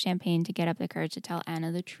glasses of champagne to get up the courage to tell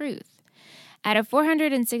Anna the truth. Out of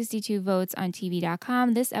 462 votes on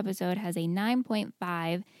TV.com, this episode has a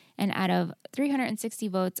 9.5, and out of 360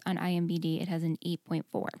 votes on IMDb, it has an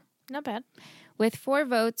 8.4. Not bad. With 4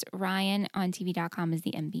 votes, Ryan on TV.com is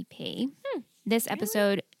the MVP. This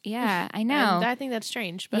episode, yeah, I know. And I think that's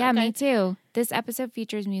strange. But Yeah, okay. me too. This episode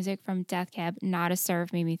features music from Death Cab. Not a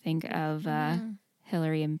Surf made me think of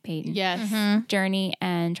Hillary and Peyton. Yes. Journey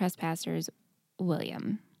and Trespassers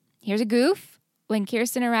William. Here's a goof. When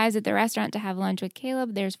Kirsten arrives at the restaurant to have lunch with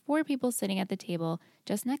Caleb, there's 4 people sitting at the table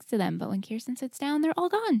just next to them. But when Kirsten sits down, they're all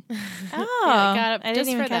gone. Oh, got it I just didn't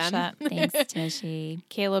even for catch them. that. Thanks, Tushy.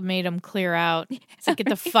 Caleb made him clear out. He's like, get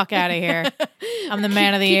the fuck out of here. I'm the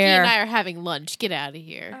man of the Kiki year. and I are having lunch. Get out of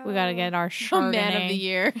here. We got to get our Chardonnay. Man of the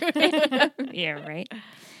year. Yeah, right.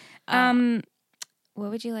 What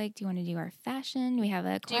would you like? Do you want to do our fashion? Do we have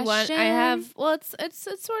a Do question? you want? I have. Well,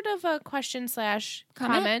 it's sort of a question /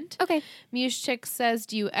 comment. Okay. Muse Chick says,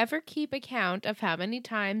 "Do you ever keep account of how many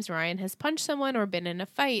times Ryan has punched someone or been in a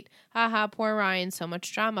fight? Haha, poor Ryan. So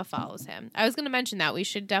much drama follows him." I was going to mention that we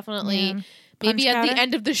should definitely Maybe at counter? the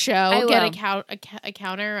end of the show, I get will. a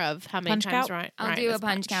counter of how many Punch times count? Ryan I'll do is a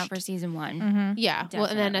punch count punched. for season 1. Mm-hmm. Yeah. Well,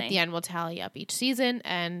 and then at Definitely. the end, we'll tally up each season.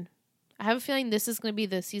 And I have a feeling this is going to be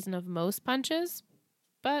the season of most punches,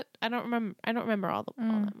 but I don't remember all that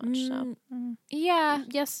much. So Yeah.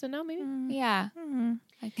 yes and no, maybe. Yeah.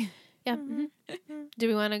 Yeah. Do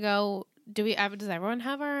we want to go? Does everyone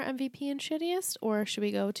have our MVP and shittiest, or should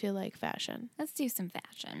we go to like fashion? Let's do some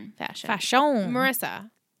fashion. Fashion.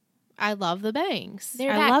 Marissa, I love the bangs.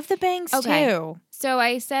 They're I back. love the bangs Okay. too. So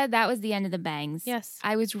I said that was the end of the bangs. Yes.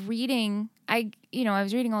 I was reading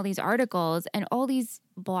all these articles, and all these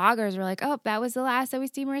bloggers were like, "Oh, that was the last that we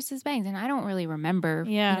see Marissa's bangs," and I don't really remember.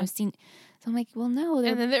 Yeah. Seeing. So I'm like, well, no,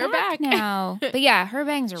 they're And then they're back. now. But yeah, her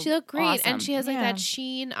bangs are. She looked great, awesome. and she has like Yeah. that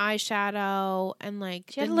sheen eyeshadow, and like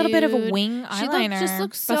She had the a little bit of a nude. wing She eyeliner just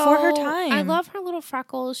looks before her so- time. I love her little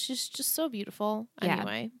freckles. She's just so beautiful. Yeah.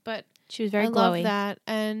 Anyway, but She was very I glowy. love that.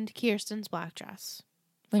 And Kirsten's black dress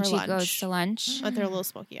when for she lunch. goes to lunch. with her little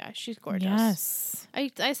smoky eye. She's gorgeous. Yes.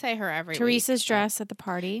 I say her every Teresa's week. dress at the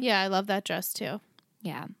party. Yeah, I love that dress too.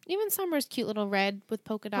 Yeah. Even Summer's cute little red with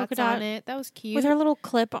polka dots Polka dot. on it. That was cute. With her little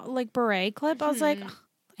clip, like beret clip. I was like, Mhm.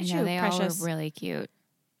 I Cute, know they precious. all were really cute.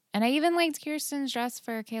 And I even liked Kirsten's dress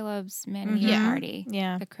for Caleb's matinee Yeah. party.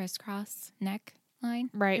 yeah, The crisscross neck line.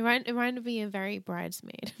 right. It reminded me of very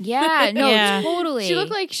bridesmaid. Yeah, no, Yeah. totally. She looked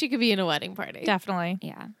like she could be in a wedding party. Definitely.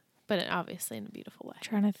 Yeah. But obviously in a beautiful way.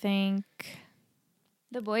 Trying to think.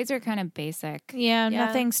 The boys are kind of basic. Yeah, Yeah.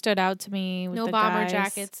 nothing stood out to me. With No the bomber guys.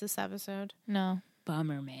 jackets this episode. No.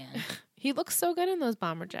 Bummer, man. He looks so good in those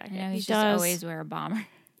bomber I jackets. know He he's just does. always wear a bomber.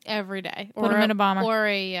 Every day. Put him in a bomber. Or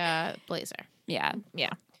a blazer. Yeah.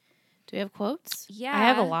 Yeah. Do we have quotes? Yeah. I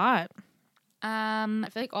have a lot. I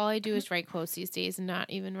feel like all I do is write quotes these days and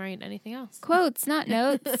not even write anything else. Quotes, not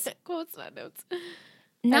notes. Quotes, not notes.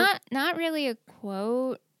 Not really a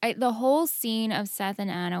quote. The whole scene of Seth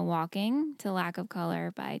and Anna walking to Lack of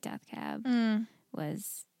Color by Death Cab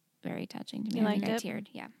was very touching to me. You I think liked I it? teared.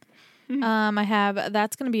 Yeah. I have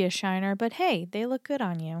that's going to be a shiner, but hey, they look good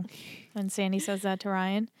on you. When Sandy says that to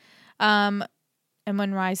Ryan, and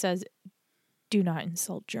when Ryan says, "Do not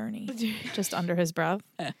insult Journey," just under his breath.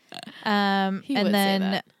 He And would say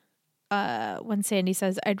then that. when Sandy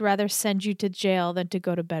says, "I'd rather send you to jail than to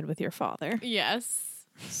go to bed with your father." Yes.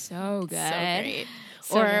 So good. So great.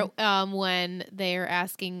 So or when they're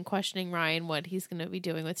questioning Ryan what he's going to be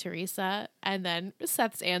doing with Teresa, and then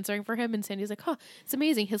Seth's answering for him, and Sandy's like, "Huh, it's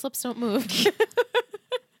amazing. His lips don't move."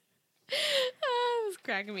 It was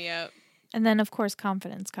cracking me up. And then, of course,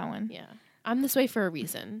 confidence, Cohen. Yeah, I'm this way for a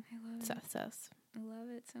reason. Seth says, I love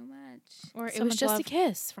it so much. or it So was much just love. a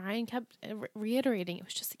kiss. Ryan kept reiterating it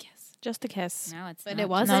was just a kiss, Just a kiss. No, it's but not. it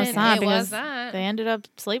wasn't. No, it's not, it because was not. They ended up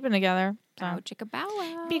sleeping together. Bow So. chicka bow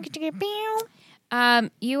wow.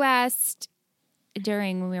 You asked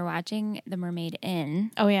during when we were watching The Mermaid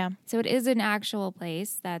Inn. Oh, yeah. So it is an actual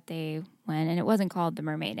place that they went, and it wasn't called the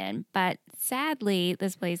Mermaid Inn. But sadly,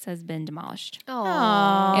 this place has been demolished.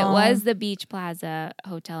 Aw. It was the Beach Plaza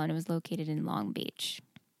Hotel, and it was located in Long Beach.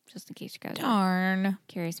 Just in case you guys are Darn.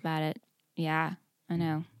 curious about it. Yeah, I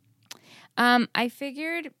know. I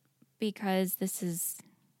figured because this is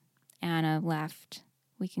Anna left,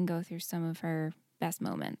 we can go through some of her best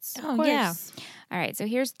moments. Oh, yeah. All right, so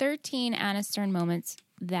here's 13 Anna Stern moments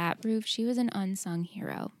that prove she was an unsung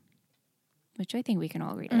hero, which I think we can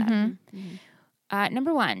all agree to that.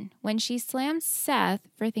 Number 1, when she slams Seth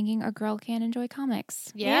for thinking a girl can't enjoy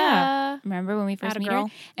comics. Yeah. Remember when we first Atta meet girl.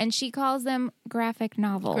 her? And she calls them graphic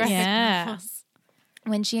novels. Yeah.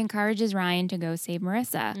 When she encourages Ryan to go save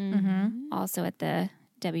Marissa, Mm-hmm. also at the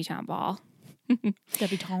debutante ball.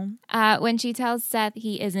 Debutante. When she tells Seth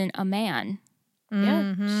he isn't a man. Yeah.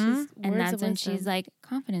 Mhm. And Words that's of when wisdom. she's like,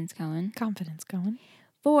 confidence, Cohen. Confidence going.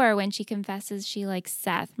 4, when she confesses she likes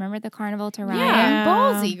Seth. Remember the carnival to Ryan? Yeah,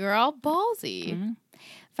 ballsy, girl. Ballsy. Mhm.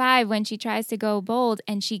 5, when she tries to go bold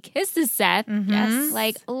and she kisses Seth. Yes.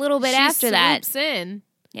 Like a little bit She after that. swoops in.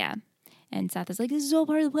 Yeah. And Seth is like, this is all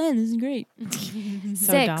part of the plan. This is great.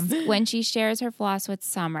 So 6, dumb. when she shares her floss with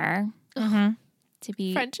Summer Mm-hmm. to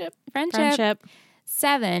be Friendship. Friendship.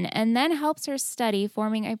 7, and then helps her study,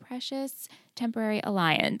 forming a precious temporary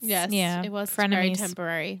alliance. Yes. Yeah, It was very frenemies.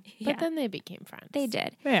 temporary. Yeah. But then they became friends. They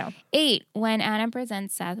did. Yeah. 8, when Anna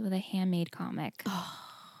presents Seth with a handmade comic.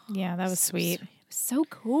 Yeah, that was sweet. So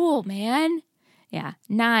cool, man. Yeah.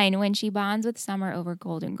 9, when she bonds with Summer over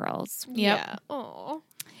Golden Girls. Yep. Yeah. Oh.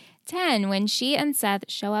 10, when she and Seth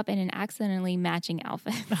show up in an accidentally matching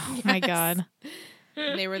outfit. Oh, my God.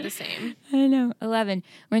 They were the same. I know. 11,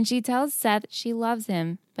 when she tells Seth she loves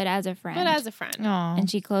him, but as a friend. But as a friend. Aw. And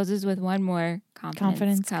she closes with one more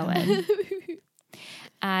confidence, Confidence Cohen.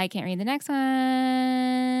 I can't read the next one.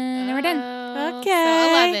 And we're done. Okay.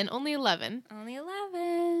 Okay. So 11. Only 11. Only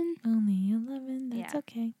 11. Only 11. That's Yeah.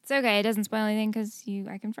 okay. It's okay. It doesn't spoil anything because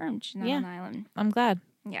I confirmed she's not Yeah. on the island. I'm glad.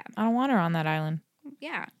 Yeah. I don't want her on that island.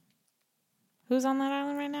 Yeah. Who's on that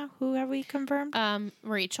island right now? Who have we confirmed?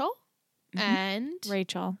 Rachel Mm-hmm. and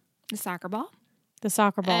Rachel. The soccer ball. The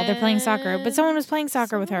soccer ball. They're playing soccer, but someone was playing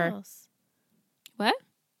soccer with someone her. else. What?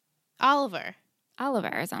 Oliver.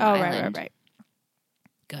 Oliver is on Oh, the right, island. right.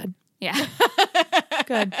 Good. Yeah.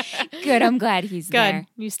 Good. Good. I'm glad he's Good. there.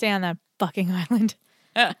 You stay on that fucking island.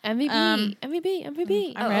 MVP. Um, MVP.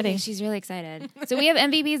 I'm Oh, ready. okay, she's really excited. So we have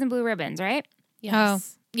MVPs and blue ribbons, right?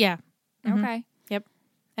 Yes. Yeah. Mhm. Okay.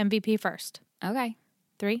 MVP first. Okay.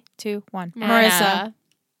 3, 2, 1. Marissa.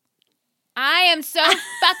 I am so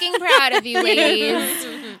fucking proud of you, ladies.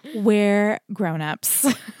 We're grown-ups.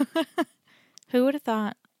 Who would have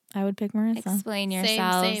thought I would pick Marissa? Explain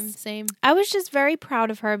yourselves. Same. I was just very proud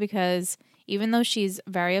of her because even though she's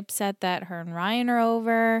very upset that her and Ryan are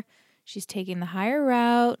over, she's taking the higher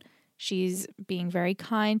route. She's being very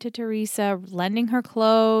kind to Teresa, lending her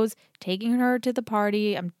clothes, taking her to the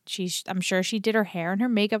party. I'm sure she did her hair and her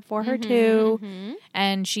makeup for her too. Mhm.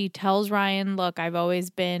 And she tells Ryan, "Look, I've always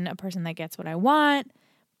been a person that gets what I want,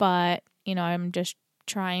 but I'm just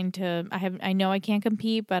trying to. I know I can't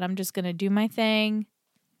compete, but I'm just gonna do my thing."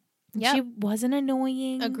 Yep. She wasn't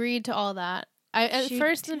annoying. Agreed to all that. At She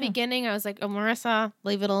first, in too. the beginning, I was like, "Oh, Marissa,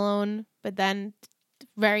 leave it alone." But then,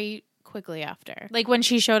 very quickly after, Like when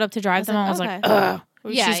she showed up to drive was them, like, I was okay. like, "Ugh,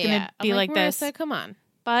 yeah, she's gonna I'm be like Marissa, this." Come on.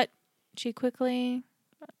 But she quickly.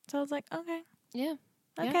 So I was like, "Okay, Yeah.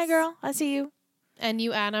 okay, Yes. girl, I see you." And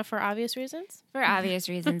you, Anna, for obvious reasons. For obvious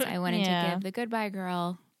reasons, I wanted Yeah. to give the Goodbye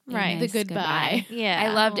Girl a Right. nice The goodbye. Yeah, I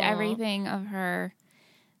loved Aw. everything of her,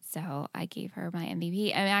 so I gave her my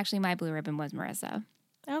MVP. I mean, actually, my blue ribbon was Marissa.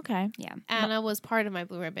 Okay, Yeah. Anna was part of my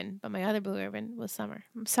blue ribbon, but my other blue ribbon was Summer.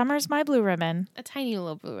 Summer's my blue ribbon. A tiny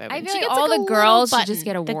little blue ribbon. I She feel like gets, all like, the a girls little should just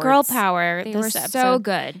get button. The awards. girl power. They this were so episode.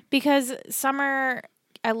 good. Because Summer,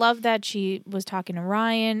 I love that she was talking to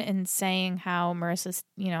Ryan and saying how Marissa,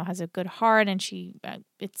 has a good heart, and she,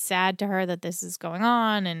 it's sad to her that this is going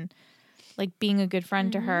on, and like being a good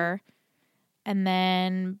friend to Mhm. her, and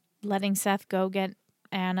then letting Seth go get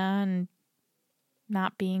Anna and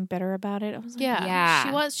not being bitter about it. I was like, Yeah.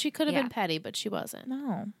 Yeah. She could have Yeah. been petty, but she wasn't.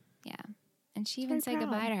 no, And she even Very said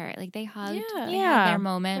proud. goodbye to her. Like they hugged. Yeah. They Yeah. had their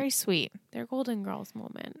moment. very sweet. Their Golden Girls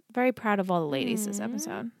moment. Very proud of all the ladies this Mhm.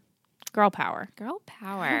 episode. Girl power. Girl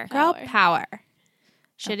power. Girl Power. power.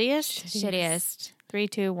 Shittiest. Shittiest. 3,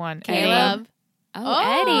 2, 1. Caleb.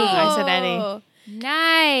 Oh, Eddie. I said Eddie.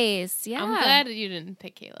 Nice. Yeah. I'm glad you didn't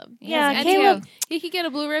pick Caleb. Yeah, me And Caleb- too. he could get a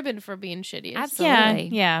blue ribbon for being shitty. Absolutely.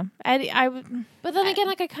 Yeah. Eddie, But then again,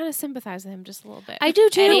 I kind of sympathize with him just a little bit. I do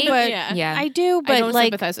too, Eddie? but Yeah. Yeah. I do, I but don't like,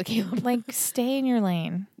 sympathize with Caleb. like, stay in your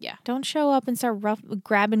lane. Yeah. Don't show up and start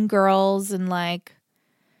grabbing girls and like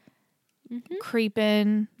Mhm.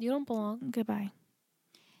 creeping. You don't belong. Goodbye.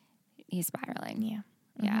 He's spiraling. Yeah.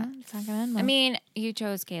 Yeah. It's not gonna end well. I mean, you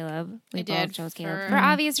chose Caleb. We I both did, chose Caleb for- for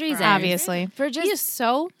obvious reasons. obviously. For He is just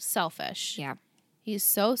so selfish. yeah. He's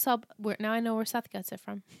so now I know where Seth gets it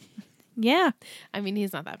from. Yeah. I mean,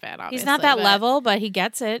 he's not that bad, obviously. He's not that but- level, but he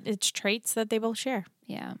gets it. It's traits that they both share.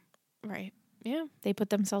 Yeah. Right. Yeah. They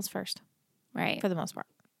put themselves first Right. for the most part.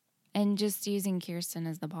 And just using Kirsten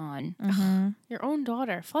as the pawn. Mm-hmm. Your own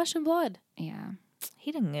daughter. Flesh and blood. Yeah.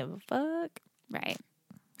 He didn't give a fuck. Right.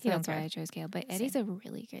 He So don't that's why care. I chose Caleb. But Eddie's a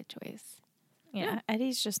really good choice. Yeah.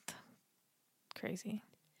 Eddie's just crazy.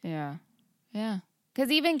 Yeah. Yeah. Because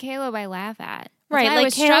even Caleb, I laugh at. That's Right, why I like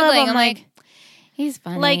was Caleb, struggling. I'm like, he's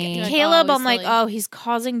funny. Like Like, Caleb, oh, I'm he's like, silly. oh, he's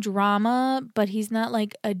causing drama, but he's not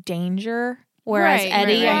like a danger. Whereas Right,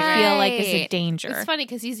 Eddie, right, I feel like is a right. danger. It's funny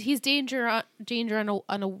because he's danger on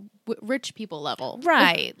a rich people level.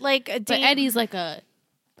 Right. Like a But Eddie's like a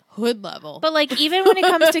hood level. But like even when it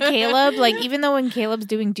comes to Caleb, like even though when Caleb's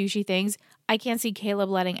doing douchey things, I can't see Caleb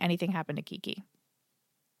letting anything happen to Kiki.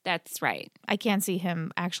 That's right. I can't see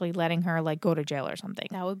him actually letting her like go to jail or something.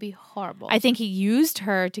 that would be horrible. I think he used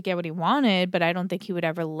her to get what he wanted, but I don't think he would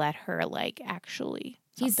ever let her like actually.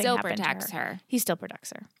 He something still happen to protects her. He still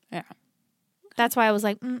protects her. Yeah. That's why I was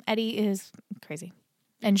like, Eddie is crazy,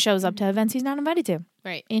 and shows up to events he's not invited to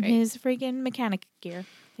right. in right. his freaking mechanic gear.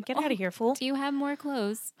 Like, get out of here, fool! Do you have more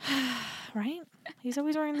clothes? Right? He's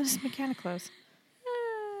always wearing this mechanic clothes.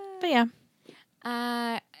 But yeah,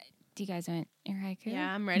 Do you guys want your haiku?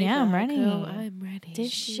 Yeah, I'm ready. Yeah, for I'm the ready. haiku. I'm ready.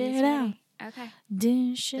 Dish She's it out. ready. Okay.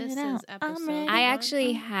 Dish This it is out. episode I'm ready. I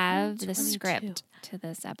actually have the 22. script to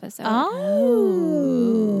this episode.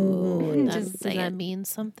 Oh, Does Just that like mean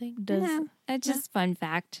something? does No, it's just fun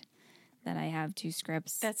fact. that I have 2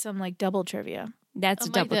 scripts. That's some like double trivia. That's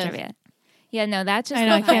like double this. trivia. Yeah, no, that's just I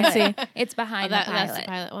know, the I can't pilot. see. It's behind That's the pilot. the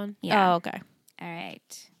pilot one. Yeah. Oh, okay. All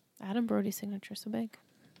right. Adam Brody's signature so big.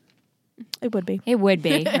 It would be. It would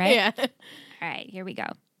be, right? Yeah. All right, here we go.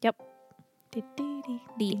 Yep.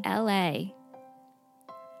 The LA.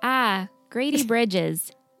 Grady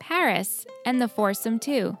Bridges, Paris, and the foursome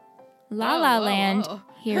too. La La whoa, Land. whoa.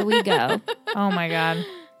 Here we go. Oh my god.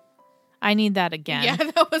 I need that again. Yeah,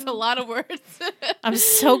 that was a lot of words. I'm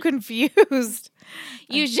so confused.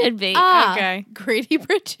 You should be. Okay. Grady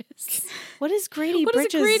Bridges. What is Grady What is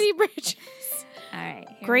Bridges? a Grady Bridges? All right.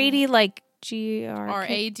 here Grady like G-R.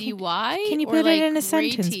 Rady. Can you put it in a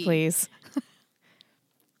sentence, please?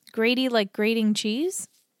 Grady like grating cheese?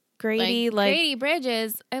 Grady like Grady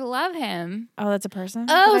Bridges. I love him. oh, that's a person?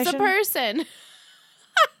 Oh, that it's I a should- person.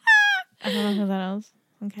 I don't know who that is.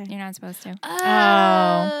 Okay. You're not supposed to.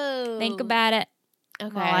 Oh. Think about it.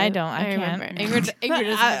 Okay. Well, I don't. I remember. can't. Ingrid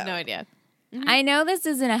doesn't have no idea. I know this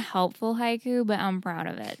isn't a helpful haiku, but I'm proud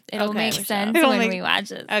of it. It'll Okay, make Michelle. sense It'll when make- we watch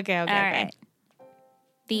this. Okay, All right.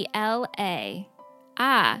 The LA.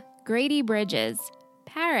 Grady Bridges,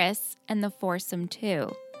 Paris, and the foursome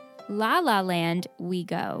too. La La Land, we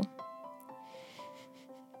go.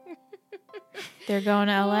 They're going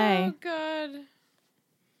to LA. Oh God.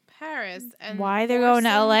 Paris and Why they're going to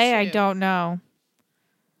LA, I Foursome don't know.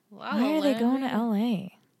 Two. La Why La are they Land. going to LA?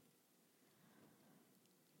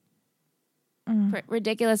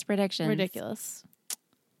 Ridiculous predictions. Ridiculous.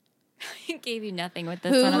 I gave you nothing with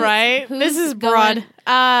this Who- one. Right? Who's This is going- broad.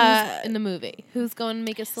 Who's in the movie? Who's going to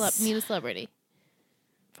make meet a celebrity?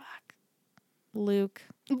 Luke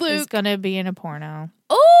is Luke. going to be in a porno.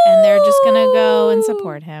 Oh, And they're just going to go and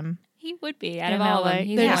support him. He would be out In of all of LA. them.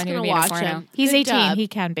 He's They're the just one who gonna would be in a watch porno. him. He's Good 18. job. He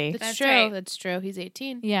can be. That's That's true. right. That's true. He's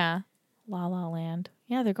 18. Yeah. La La Land.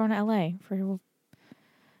 Yeah, they're going to LA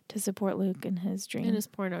to support Luke and his dream. In his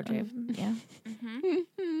porno dream. Yeah.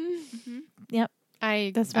 Mm-hmm. Yep.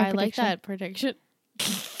 I That's my like prediction. that prediction.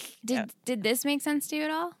 Did this make sense to you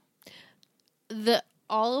at all?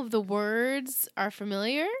 All of the words are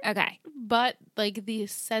familiar, Okay. but like the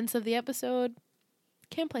sense of the episode,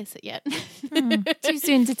 can't place it yet. Too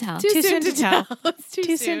soon to tell. Too soon to tell. It's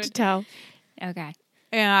Too soon to tell. Okay.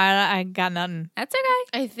 Yeah, I got nothing. That's okay.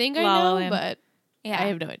 I think I La La know, Land. but Yeah. I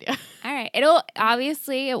have no idea. All right. It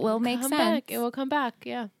will make Come sense. back. It will come back.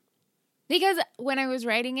 Yeah. Because when I was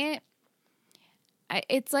writing it,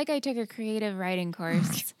 it's like I took a creative writing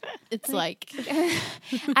course. It's like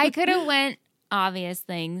I could have went obvious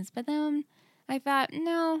things, but then I thought,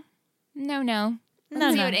 no.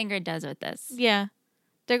 Let's see what Ingrid does with this. Yeah.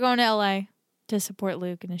 They're going to LA to support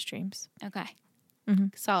Luke in his dreams. Okay.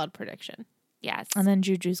 solid prediction. Yes. And then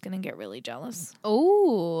Juju's going to get really jealous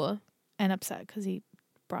Oh. and upset because he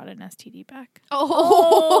brought an STD back.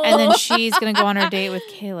 Oh. And then she's going to go on her date with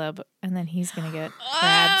Caleb, and then he's going to get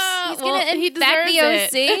crabs. He's going to infect the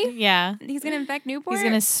OC. Yeah. He's going to infect Newport. He's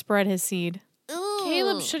going to spread his seed.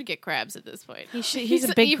 Caleb should get crabs at this point. He's a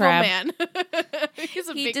an big evil crab. man. He's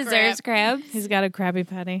a He big deserves crab. crabs. He's got a Krabby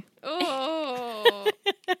Patty. Oh.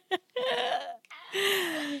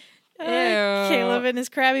 Caleb and his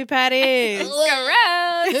Krabby Patties. Gross.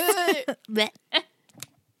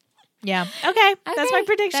 Yeah. Okay. That's my Okay,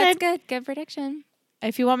 prediction. That's good. Good prediction.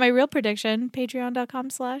 If you want my real prediction,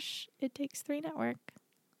 patreon.com/ittakes3network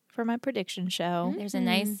for my prediction show. There's a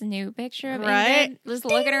nice new picture of Right? Ingrid just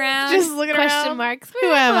looking around. Just looking Question around. marks. Who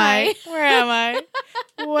am I? Where am I?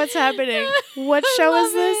 What's happening? What show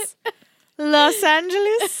is this? Los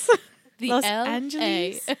Angeles? The Los LA.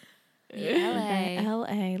 Angeles? LA.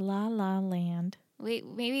 LA, La La Land. Wait,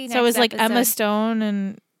 maybe So it's like next Emma episode- Stone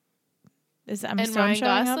and is Emma And Stone Ryan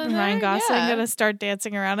showing up Gosling and Ryan there? Gosling Yeah. gonna start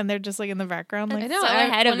dancing around and they're just like in the background like I know. so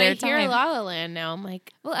ahead of when their I hear time. La La Land now, I'm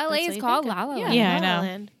like, Well, LA that's what is you called think La of. La Yeah, Land. Yeah, I La La know.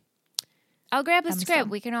 Land. I'll grab a Emma script. Stone.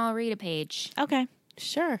 We can all read a page. okay,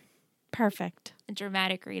 Sure. perfect. A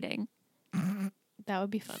dramatic reading. That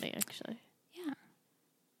would be funny, actually. Yeah.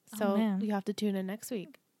 So man. you have to tune in next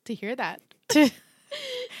week to hear that. To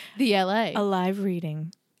The LA. a live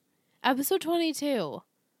reading. Episode 22.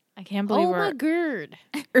 I can't believe Oh we're my god.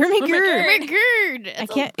 Ermy Oh Gerd. my god. I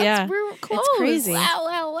can't- yeah. We're close. It's crazy.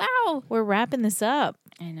 Wow. We're wrapping this up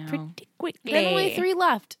I know. pretty quickly. There's only 3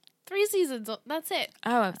 left. 3 seasons. That's it.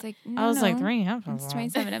 Oh, I was like, I was like no. 3. It's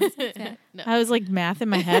 27 episodes. Yeah. No. I was like math in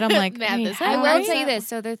my head. I'm like, Math wait, is I how will is tell you that? this.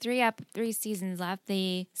 So there are 3 seasons left.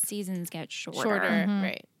 The seasons get shorter. Shorter.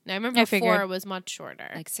 Right. Now, I remember I figured. 4 was much shorter.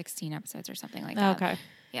 Like 16 episodes or something like that. Okay.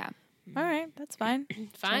 Yeah. All right, that's fine.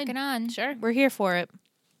 Fine. Working on. Sure. We're here for it.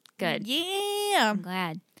 Good. Yeah. I'm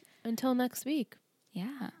glad. Until next week.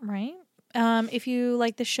 Yeah. Right? If you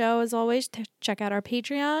like the show, as always, check out our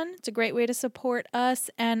Patreon. It's a great way to support us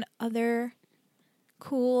and other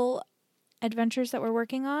cool adventures that we're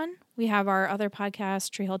working on. We have our other podcast,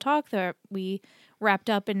 Tree Hill Talk, that we wrapped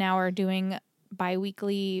up and now are doing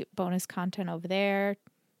bi-weekly bonus content over there.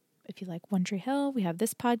 If you like One Tree Hill, we have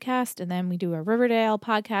this podcast, and then we do a Riverdale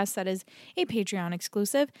podcast that is a Patreon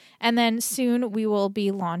exclusive. And then soon we will be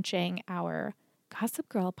launching our Gossip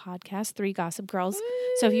Girl podcast, 3 Gossip Girls.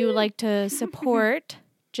 So if you would like to support,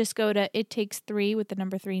 just go to ittakes3 with the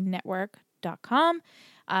number 3 network.com.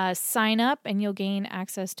 Sign up and you'll gain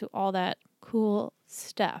access to all that cool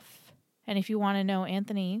stuff. And if you want to know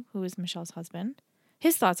Anthony, who is Michelle's husband,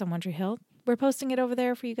 his thoughts on One Tree Hill, we're posting it over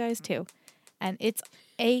there for you guys too. And it's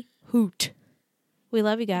a hoot. We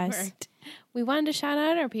love you guys. Right. We wanted to shout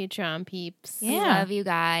out our Patreon peeps. We love you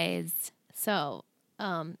guys. So,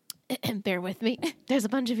 bear with me. There's a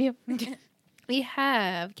bunch of you. We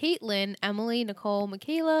have Caitlin, Emily, Nicole,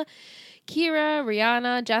 Michaela, Kira,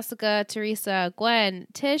 Rihanna, Jessica, Teresa, Gwen,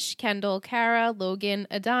 Tish, Kendall, Kara, Logan,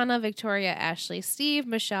 Adana, Victoria, Ashley, Steve,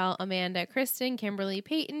 Michelle, Amanda, Kristen, Kimberly,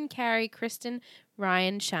 Peyton, Carrie, Kristen,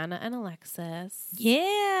 Ryan, Shanna, and Alexis. Yeah.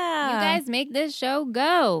 You guys make this show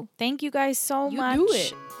go. Thank you guys so much. Do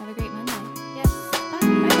it. Have a great Monday.